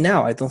right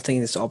now, I don't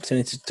think it's an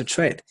opportunity to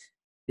trade.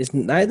 It's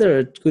neither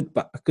a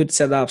good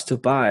setups to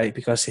buy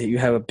because you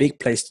have a big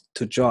place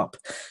to drop.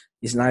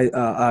 It's not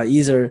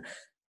either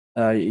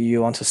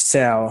you want to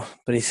sell,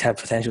 but it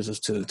has potential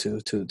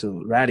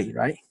to rally,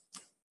 right?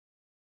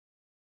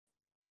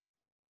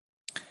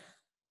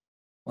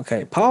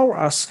 Okay, Paul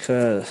asked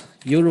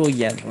Euro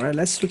Yen, right?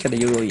 Let's look at the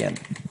Euro Yen.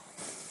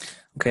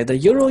 Okay, the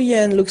Euro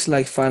Yen looks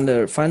like find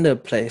the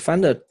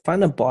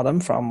bottom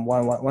from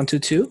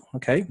 122.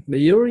 Okay, the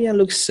Euro Yen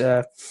looks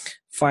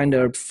find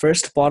the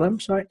first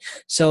bottoms, right?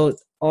 So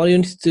all you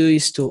need to do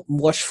is to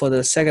watch for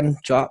the second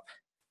drop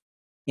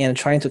and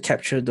trying to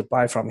capture the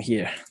buy from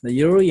here. The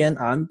Euro Yen,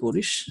 I'm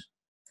bullish.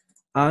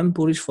 I'm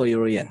bullish for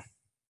Euro Yen.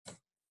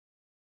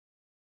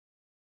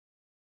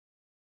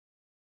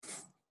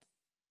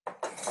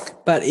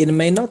 But it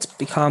may not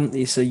become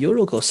if the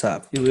euro goes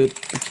up. It will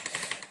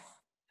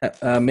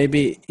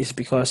maybe it's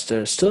because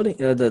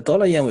the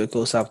dollar yen will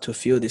goes up to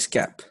fill this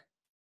gap,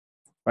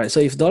 right? So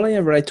if dollar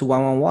yen rally to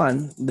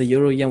 111, the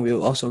euro yen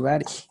will also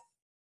rally.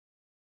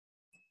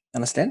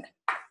 Understand?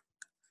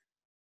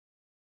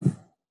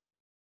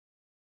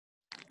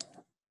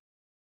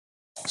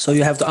 So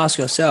you have to ask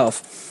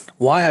yourself,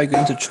 why are you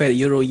going to trade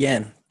euro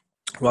yen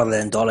rather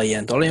than dollar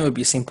yen? Dollar yen will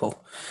be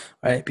simple,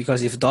 right?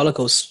 Because if dollar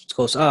goes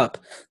up,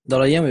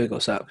 dollar yen will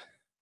goes up.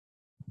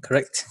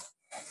 Correct?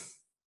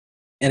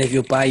 And if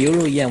you buy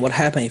euro yen, what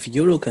happens if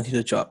euro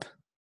continue to drop?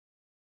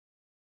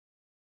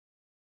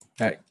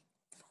 Right.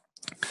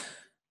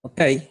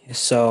 Okay,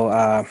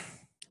 so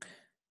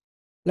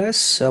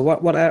let's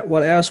what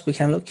else we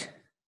can look?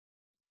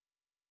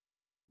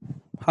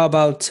 How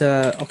about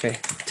okay,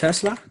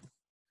 Tesla?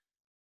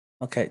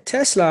 Okay,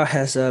 Tesla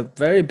has a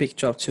very big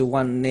drop to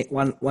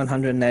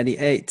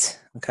 198.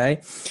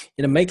 Okay,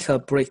 it'll make a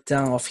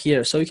breakdown of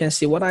here. So you can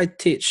see what I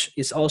teach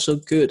is also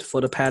good for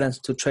the patterns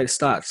to trade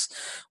stocks.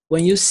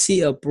 When you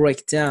see a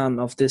breakdown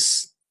of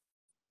this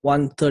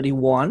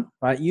 131,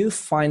 right, you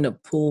find a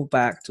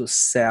pullback to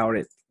sell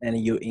it and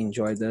you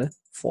enjoy the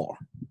fall.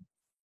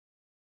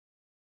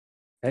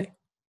 Okay,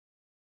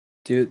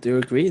 do you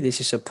agree?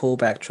 This is a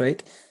pullback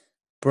trade.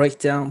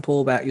 Breakdown,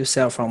 pullback, you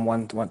sell from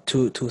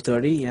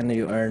 230 and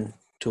you earn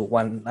to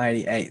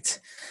 198.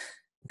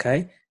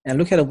 Okay, and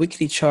look at a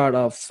weekly chart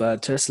of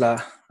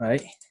Tesla,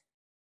 right?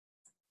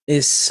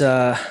 It's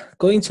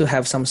going to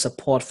have some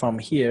support from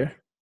here,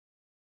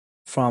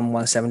 from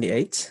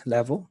 178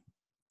 level,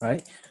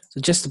 right? So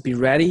just to be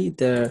ready,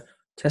 the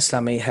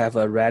Tesla may have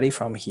a rally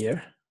from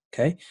here,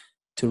 okay,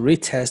 to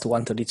retest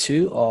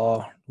 132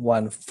 or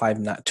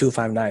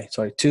 259,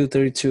 sorry,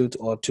 232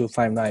 or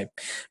 259,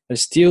 but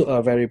still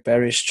a very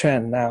bearish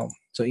trend now.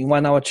 So in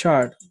 1 hour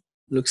chart,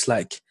 looks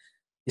like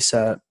it's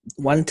a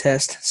one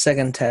test,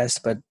 second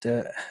test, but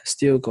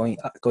still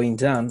going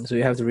down. So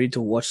you have to read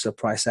to watch the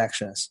price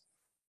actions.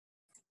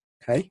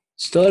 Okay,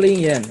 sterling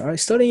yen. All right,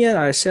 sterling yen.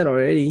 I said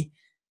already.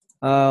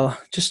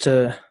 Just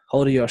to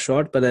hold your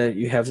short, but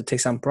you have to take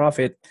some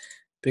profit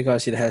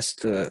because it has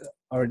to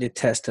already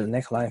test the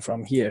neckline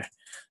from here.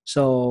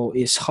 So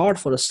it's hard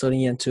for the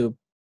sterling yen to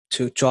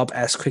drop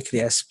as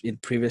quickly as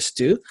it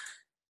previously do,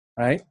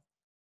 right?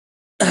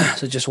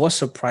 So just watch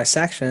the price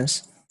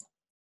actions,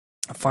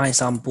 find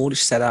some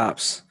bullish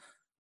setups,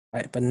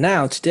 right? But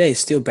now today is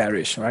still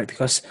bearish, right?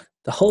 Because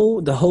the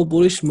whole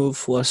bullish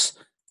move was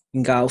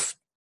engulfed.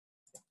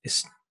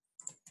 It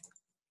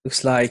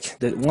looks like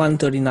the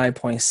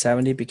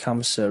 139.70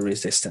 becomes a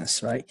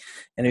resistance, right?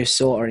 And you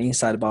saw our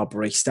inside bar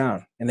breaks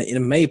down, and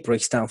it may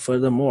break down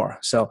furthermore.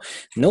 So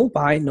no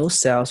buy, no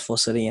sales for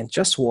sterling yen.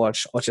 Just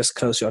watch or just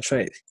close your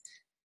trade.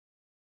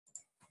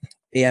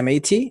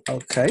 AMAT,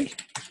 okay.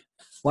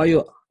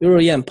 While Euro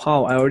yen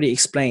Paul, I already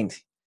explained.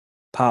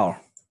 Paul,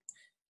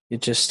 you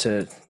just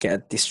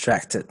get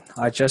distracted.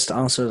 I just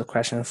answered the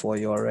question for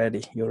you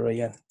already, Euro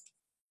yen.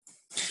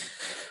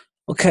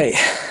 Okay,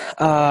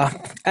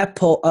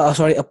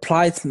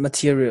 applied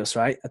materials,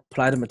 right?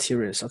 Applied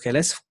materials. Okay,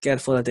 let's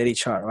get for the daily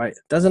chart, right?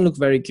 Doesn't look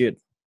very good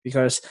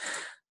because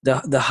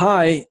the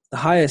high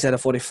is at a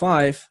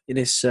 45. It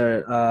is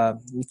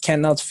you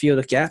cannot fill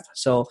the gap.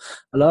 So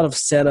a lot of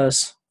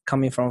sellers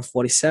coming from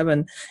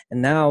 47,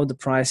 and now the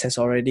price has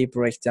already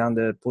break down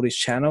the bullish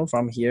channel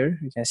from here.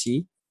 You can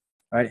see,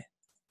 right?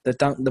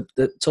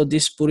 So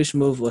this bullish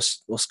move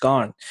was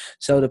gone.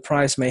 So the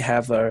price may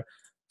have a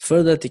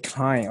further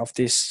decline of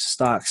these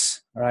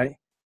stocks, right?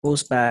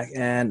 Pulls back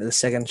and the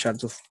second chart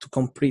to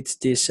complete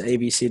this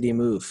ABCD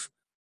move.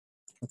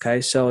 Okay,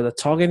 so the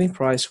targeting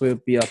price will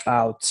be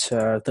about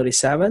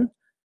 37,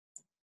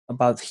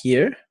 about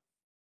here,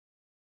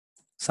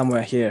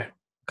 somewhere here.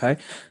 Okay,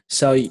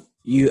 so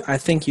I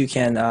think you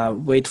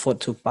can wait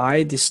to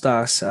buy these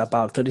stocks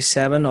about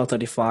 37 or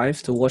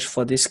 35 to watch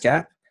for this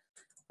gap.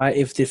 Right,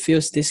 if it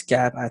fills this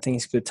gap, I think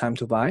it's good time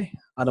to buy.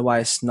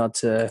 Otherwise,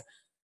 not.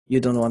 You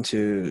don't want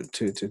to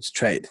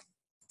trade.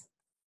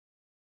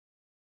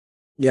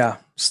 Yeah,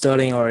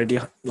 sterling already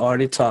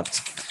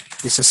talked.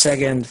 It's a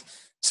second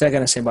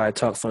SIBI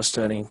talk for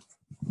sterling.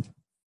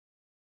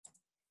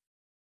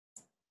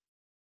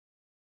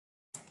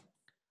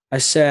 I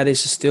said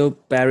it's still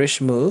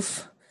bearish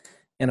move,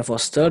 And for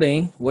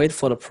sterling, wait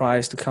for the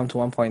price to come to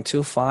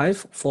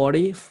 1.25,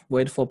 40,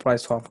 wait for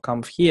price to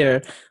come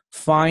here,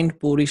 find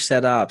bullish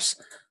setups.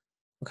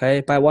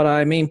 Okay, by what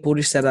I mean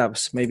bullish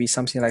setups, maybe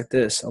something like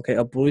this. Okay,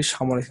 a bullish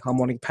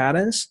harmonic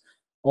patterns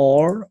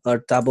or a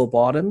double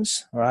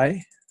bottoms,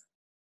 right?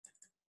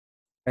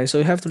 Okay, so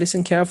you have to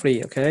listen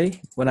carefully,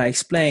 okay? When I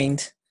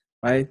explained,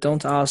 right?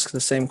 Don't ask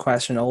the same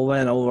question over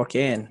and over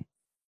again,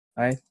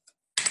 right?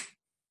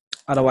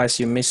 Otherwise,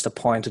 you miss the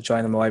point to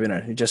join the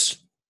webinar. You just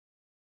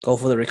go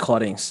for the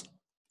recordings.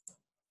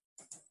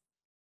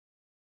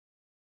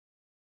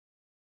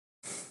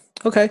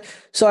 Okay,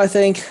 so I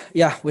think,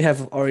 yeah, we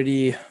have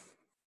already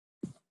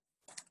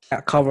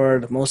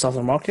covered most of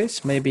the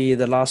markets. Maybe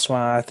the last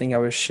one I think I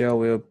will show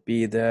will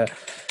be the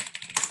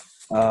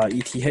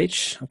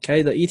ETH.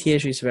 Okay, the ETH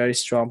is very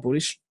strong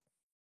bullish.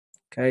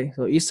 Okay,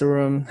 so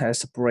Ethereum has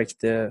to break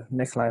the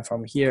neckline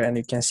from here, and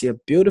you can see a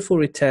beautiful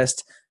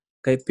retest.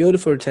 Okay,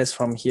 beautiful retest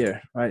from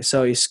here, right?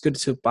 So it's good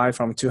to buy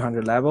from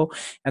 200 level,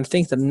 and I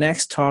think the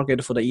next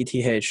target for the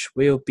ETH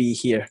will be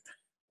here,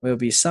 will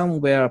be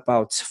somewhere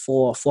about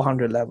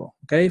 400 level.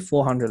 Okay,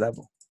 400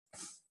 level.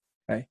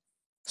 Okay,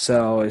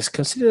 so it's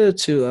considered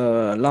to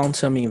a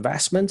long-term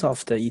investment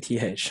of the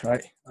ETH,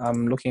 right?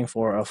 I'm looking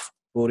for a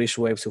bullish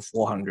wave to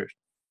 400.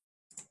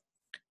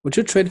 Would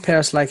you trade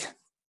pairs like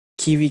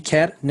Kiwi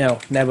Cat? No,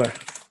 never.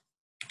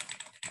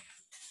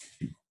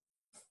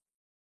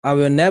 I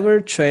will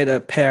never trade a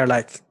pair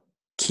like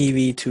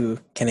Kiwi to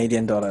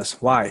Canadian dollars.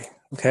 Why?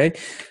 Okay.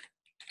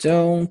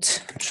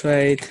 Don't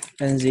trade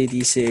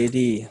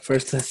NZDCAD.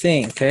 First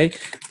thing, okay,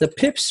 the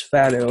pips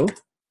value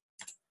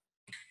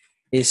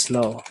is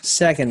low.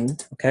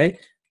 Second, okay,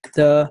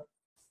 the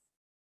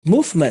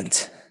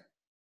movement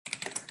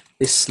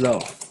is slow.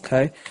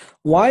 Okay,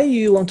 why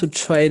you want to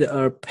trade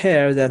a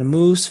pair that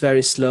moves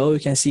very slow? You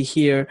can see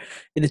here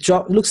it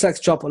looks like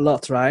drop a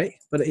lot, right?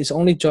 But it's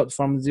only dropped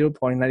from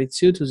 0.92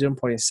 to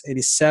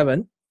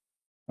 0.87.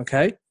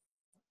 Okay,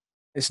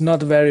 it's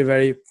not a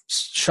very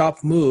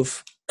sharp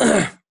move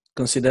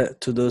consider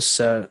to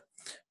those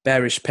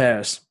bearish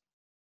pairs.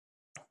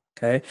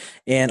 Okay,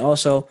 and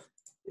also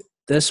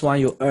this one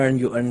you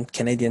earn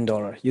Canadian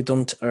dollar. You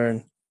don't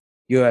earn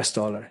US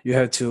dollar. You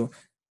have to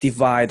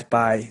divide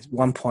by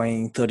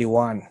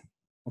 1.31.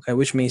 Okay,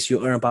 which means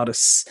you earn about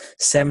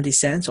 70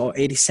 cents or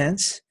 80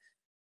 cents.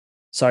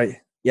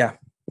 Sorry, yeah,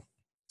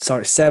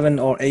 sorry,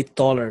 $7 or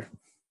 $8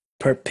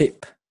 per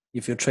pip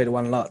if you trade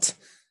one lot.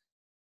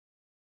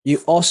 You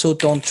also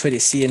don't trade a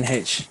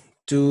CNH.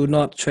 Do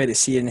not trade a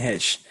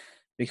CNH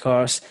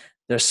because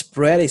the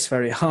spread is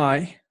very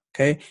high,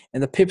 okay,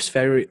 and the pips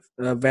value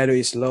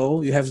is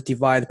low. You have to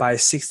divide by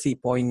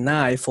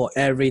 60.9 for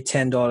every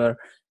 $10,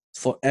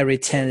 for every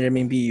 10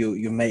 RMB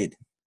you made,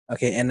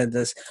 okay, and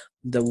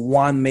the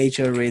one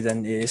major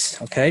reason is,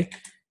 okay,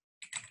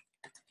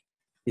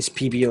 is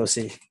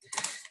PBOC,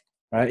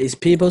 right? It's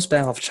People's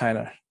Bank of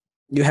China.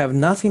 You have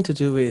nothing to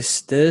do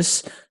with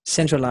this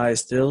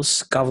centralized,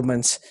 those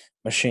government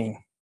machine,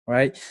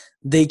 right?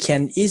 They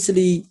can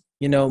easily,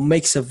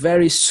 makes a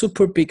very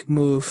super big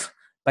move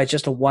by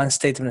just one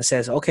statement that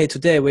says, okay,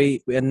 today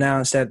we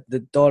announced that the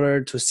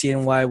dollar to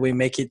CNY, we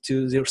make it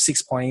to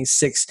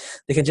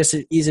 6.6. They can just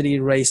easily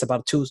raise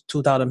about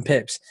 2,000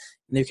 pips.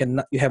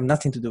 And you have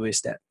nothing to do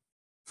with that.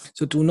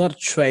 So do not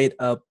trade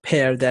a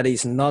pair that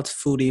is not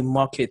fully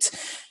market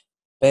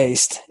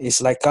based.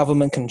 It's like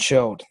government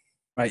controlled,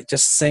 right?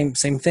 Just same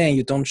thing.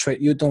 You don't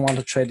want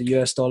to trade the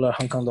US dollar,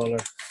 Hong Kong dollar.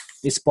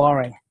 It's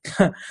boring.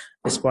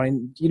 It's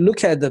boring. You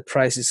look at the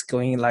prices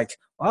going like,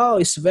 wow,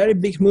 it's a very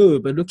big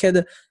move. But look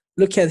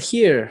at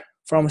here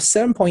from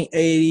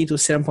 7.80 to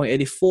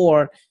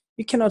 7.84.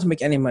 You cannot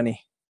make any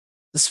money.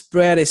 The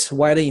spread is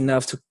wide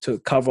enough to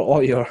cover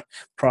all your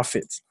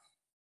profits.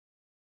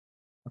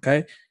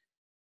 Okay.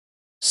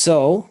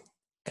 So,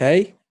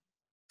 okay,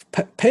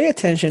 pay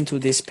attention to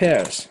these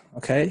pairs.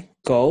 Okay,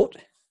 gold.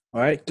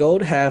 All right,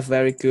 gold have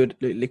very good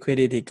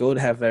liquidity. Gold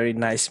have very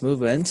nice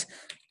movement.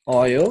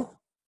 Oil.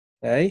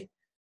 Okay,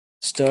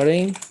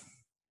 sterling,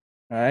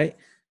 right?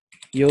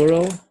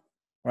 Euro,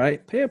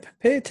 right?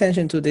 Pay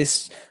attention to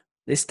these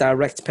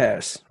direct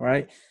pairs,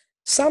 right?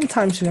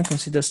 Sometimes you can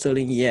consider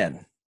sterling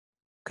yen,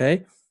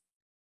 okay?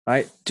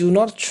 Right? Do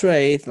not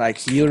trade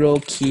like Euro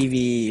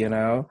Kiwi,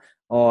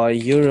 or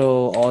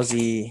Euro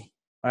Aussie,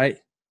 right?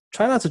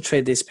 Try not to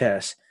trade these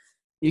pairs.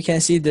 You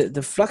can see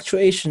the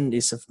fluctuation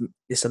is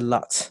a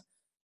lot,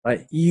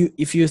 right?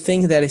 If you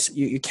think that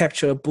you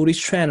capture a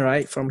bullish trend,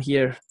 right, from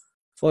here.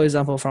 For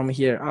example, from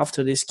here,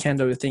 after this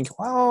candle, you think,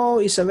 wow,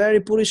 it's a very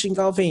bullish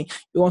engulfing.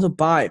 You want to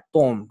buy,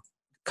 boom,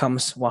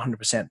 comes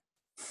 100%,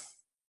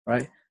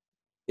 right?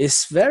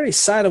 It's very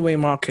sideways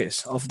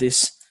markets of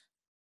these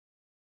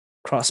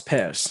cross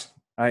pairs,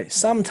 right?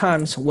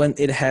 Sometimes when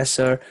it has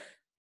a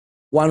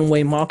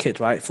one-way market,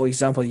 right? For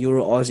example,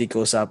 Euro Aussie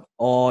goes up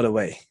all the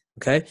way,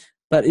 okay?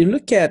 But you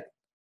look at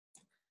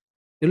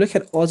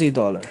Aussie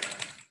dollar.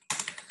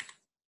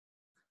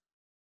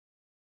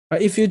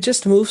 If you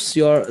just move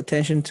your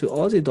attention to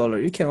Aussie dollar,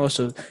 you can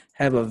also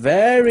have a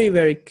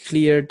very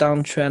clear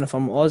downtrend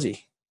from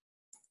Aussie,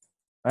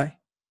 right?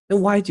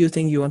 then why do you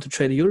think you want to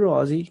trade Euro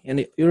Aussie? And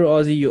the Euro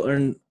Aussie, you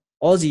earn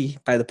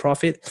Aussie by the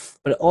profit,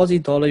 but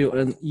Aussie dollar, you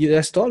earn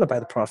US dollar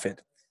by the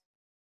profit.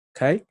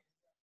 Okay?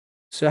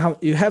 So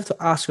you have to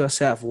ask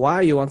yourself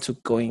why you want to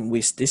go in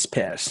with these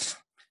pairs.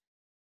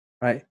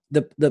 Right?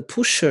 The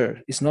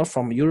pusher is not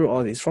from Euro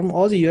Aussie, it's from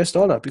Aussie US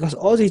dollar, because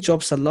Aussie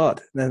drops a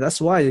lot. And that's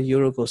why the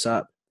Euro goes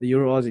up. The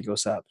Euro Aussie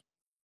goes up.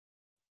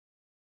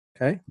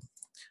 Okay?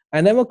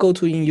 I never go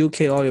to in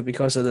UK oil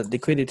because of the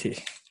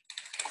liquidity.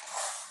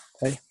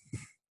 Okay?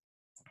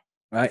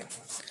 Right?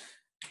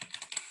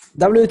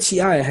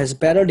 WTI has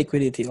better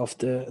liquidity of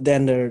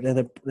than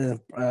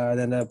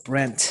the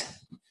Brent.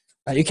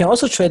 You can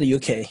also trade the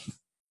UK,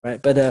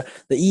 right? But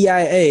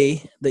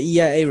the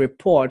EIA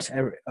report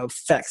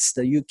affects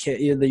the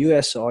UK, the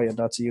US oil,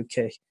 not the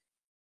UK.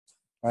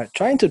 Right?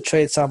 Trying to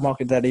trade some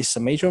market that is a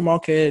major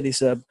market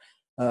is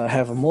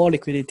have more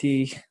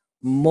liquidity.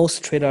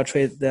 Most trader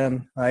trade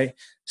them, right?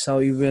 So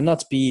you will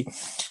not be,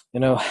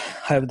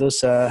 have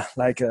those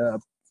like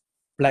a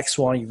black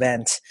swan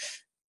event,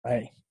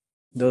 right?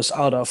 Those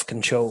out of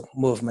control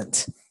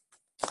movement.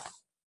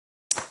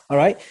 All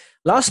right.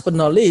 Last but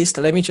not least,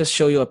 let me just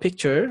show you a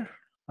picture.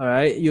 All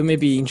right. You may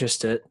be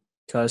interested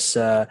because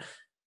let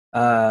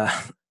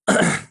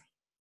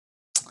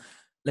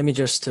me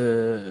just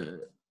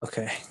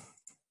okay.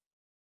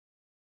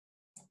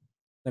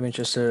 Let me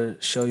just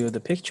show you the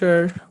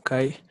picture.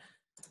 Okay.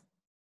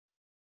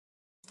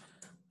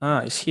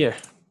 It's here.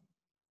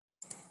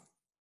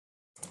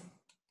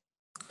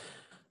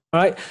 All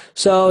right,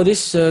 so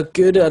this is a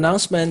good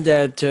announcement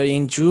that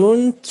in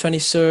June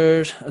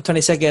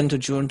 22nd to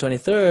June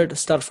 23rd,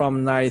 start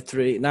from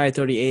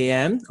 9:30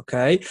 a.m.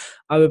 Okay,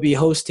 I will be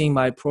hosting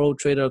my Pro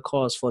Trader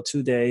course for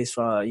 2 days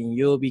in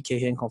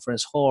Gbpjpy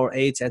Conference Hall,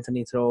 8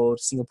 Anthony Road,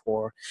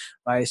 Singapore.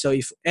 Right, so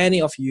if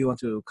any of you want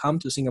to come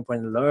to Singapore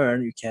and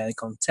learn, you can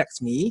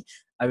contact me.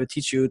 I will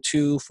teach you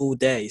 2 full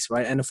days.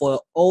 Right, and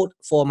for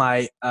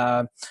my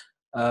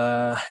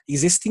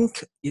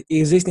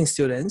existing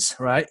students,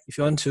 right, if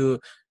you want to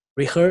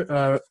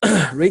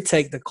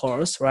retake the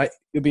course, right?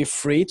 You'll be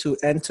free to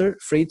enter,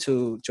 free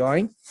to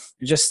join.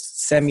 You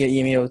just send me an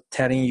email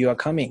telling you are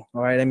coming.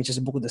 All right, let me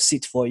just book the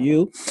seat for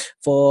you.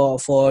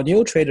 For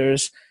new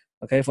traders,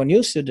 okay, for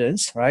new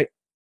students, right?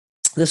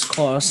 This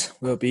course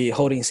will be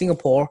holding in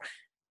Singapore,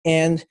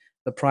 and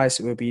the price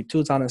will be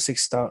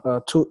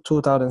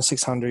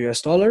 $2,600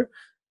 US dollar,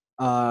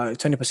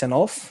 20%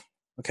 off.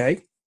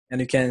 Okay, and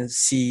you can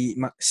see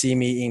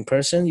me in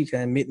person. You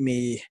can meet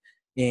me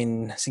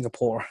in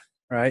Singapore.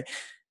 Right.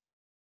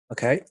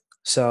 Okay.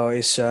 So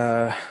it's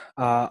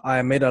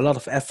I made a lot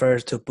of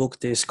effort to book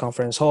this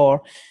conference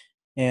hall,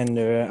 and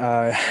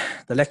the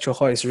lecture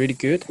hall is really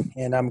good.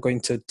 And I'm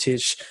going to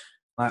teach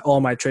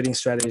all my trading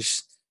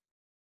strategies,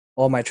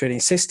 all my trading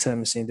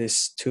systems in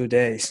these 2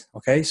 days.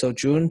 Okay. So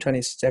June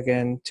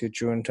 22nd to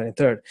June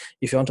 23rd.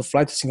 If you want to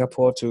fly to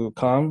Singapore to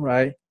come,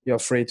 right, you're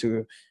free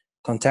to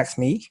contact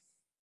me.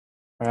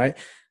 All right.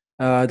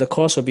 The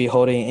course will be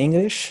holding in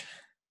English.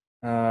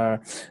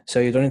 So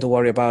you don't need to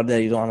worry about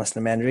that you don't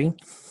understand Mandarin.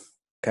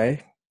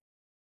 Okay.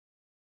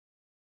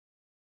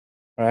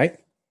 All right.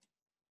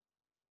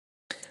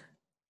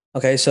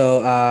 Okay,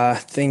 so I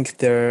think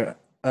there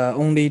are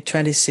only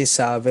 26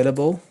 are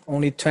available.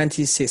 Only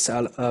 26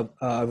 are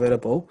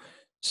available.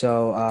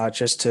 So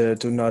just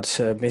do not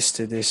miss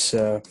this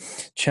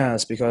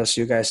chance, because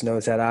you guys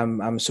know that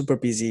I'm super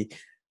busy.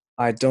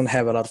 I don't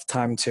have a lot of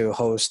time to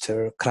host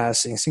a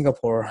class in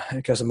Singapore,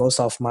 because most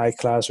of my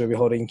class will be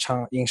holding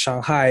in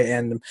Shanghai,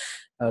 and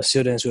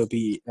students will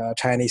be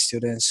Chinese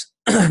students,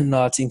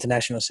 not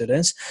international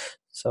students.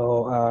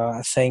 So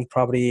I think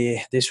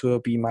probably this will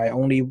be my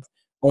only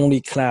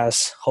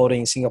class holding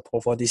in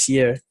Singapore for this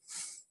year.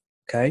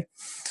 Okay.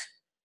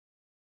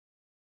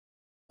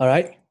 All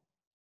right.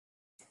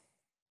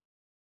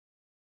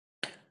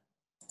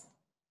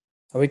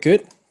 Are we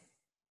good?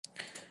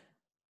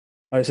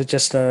 All right. So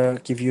just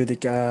give you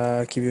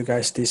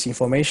guys this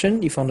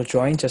information. If you want to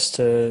join, just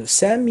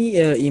send me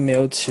an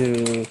email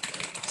to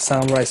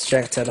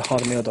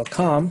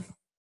sunrisejack@hotmail.com.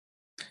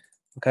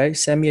 Okay.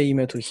 Send me an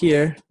email to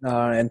here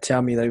and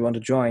tell me that you want to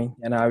join,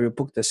 and I will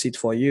book the seat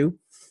for you.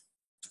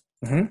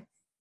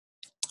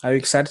 Are you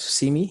excited to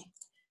see me?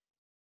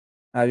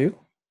 Are you?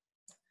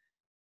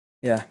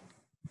 Yeah.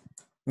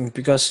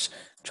 Because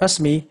trust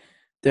me,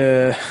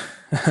 the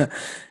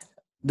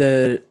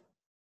the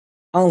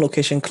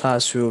on-location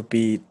class will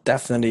be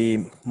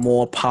definitely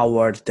more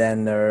powered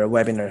than a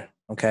webinar.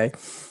 Okay,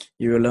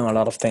 you will learn a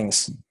lot of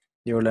things.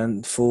 You will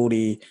learn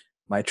fully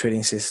my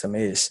trading system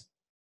is.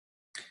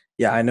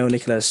 Yeah, I know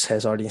Nicholas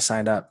has already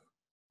signed up,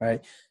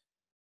 right?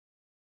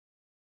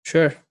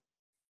 Sure.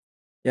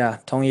 Yeah,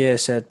 Tong Ye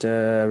said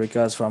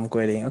regards from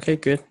Guilin. Okay,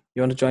 good.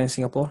 You want to join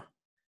Singapore?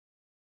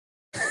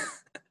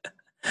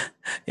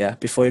 Yeah,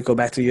 before you go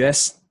back to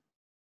US.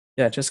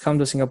 Yeah, just come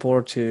to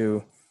Singapore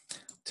to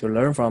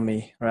learn from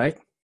me, right?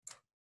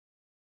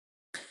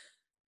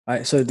 All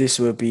right, so this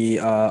will be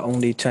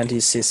only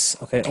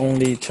 26. Okay,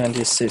 only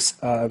 26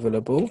 are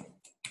available.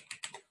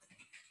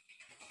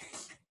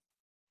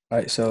 All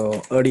right,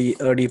 so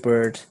early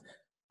bird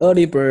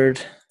early bird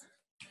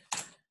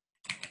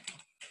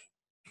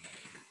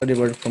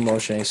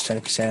promotion is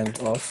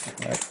 20% off,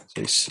 right?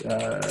 So it's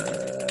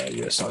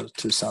US dollar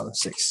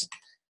 2006.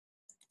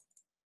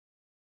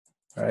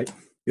 All right.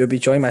 You'll be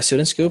joining my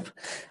students group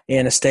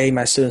and stay in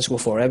my students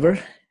group forever.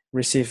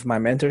 Receive my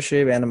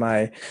mentorship and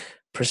my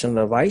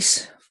personal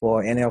advice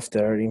for any of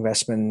their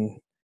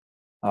investment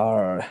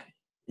are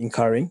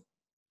incurring.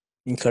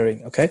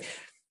 Okay.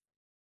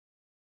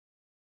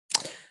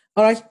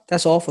 All right.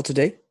 That's all for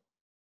today.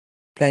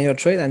 Plan your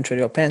trade and trade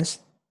your pens.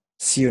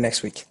 See you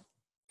next week.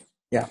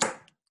 Yeah.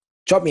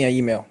 Drop me an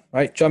email,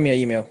 right? Drop me an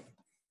email.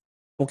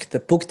 Book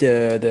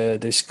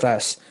this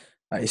class.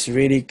 It's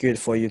really good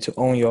for you to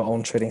own your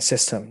own trading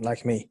system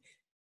like me.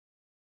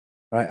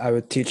 Right? I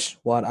will teach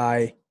what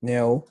I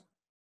know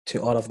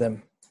to all of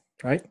them.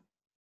 Right?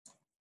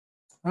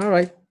 All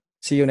right.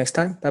 See you next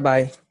time.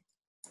 Bye-bye.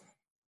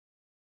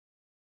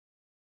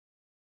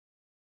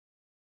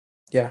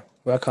 Yeah,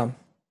 welcome.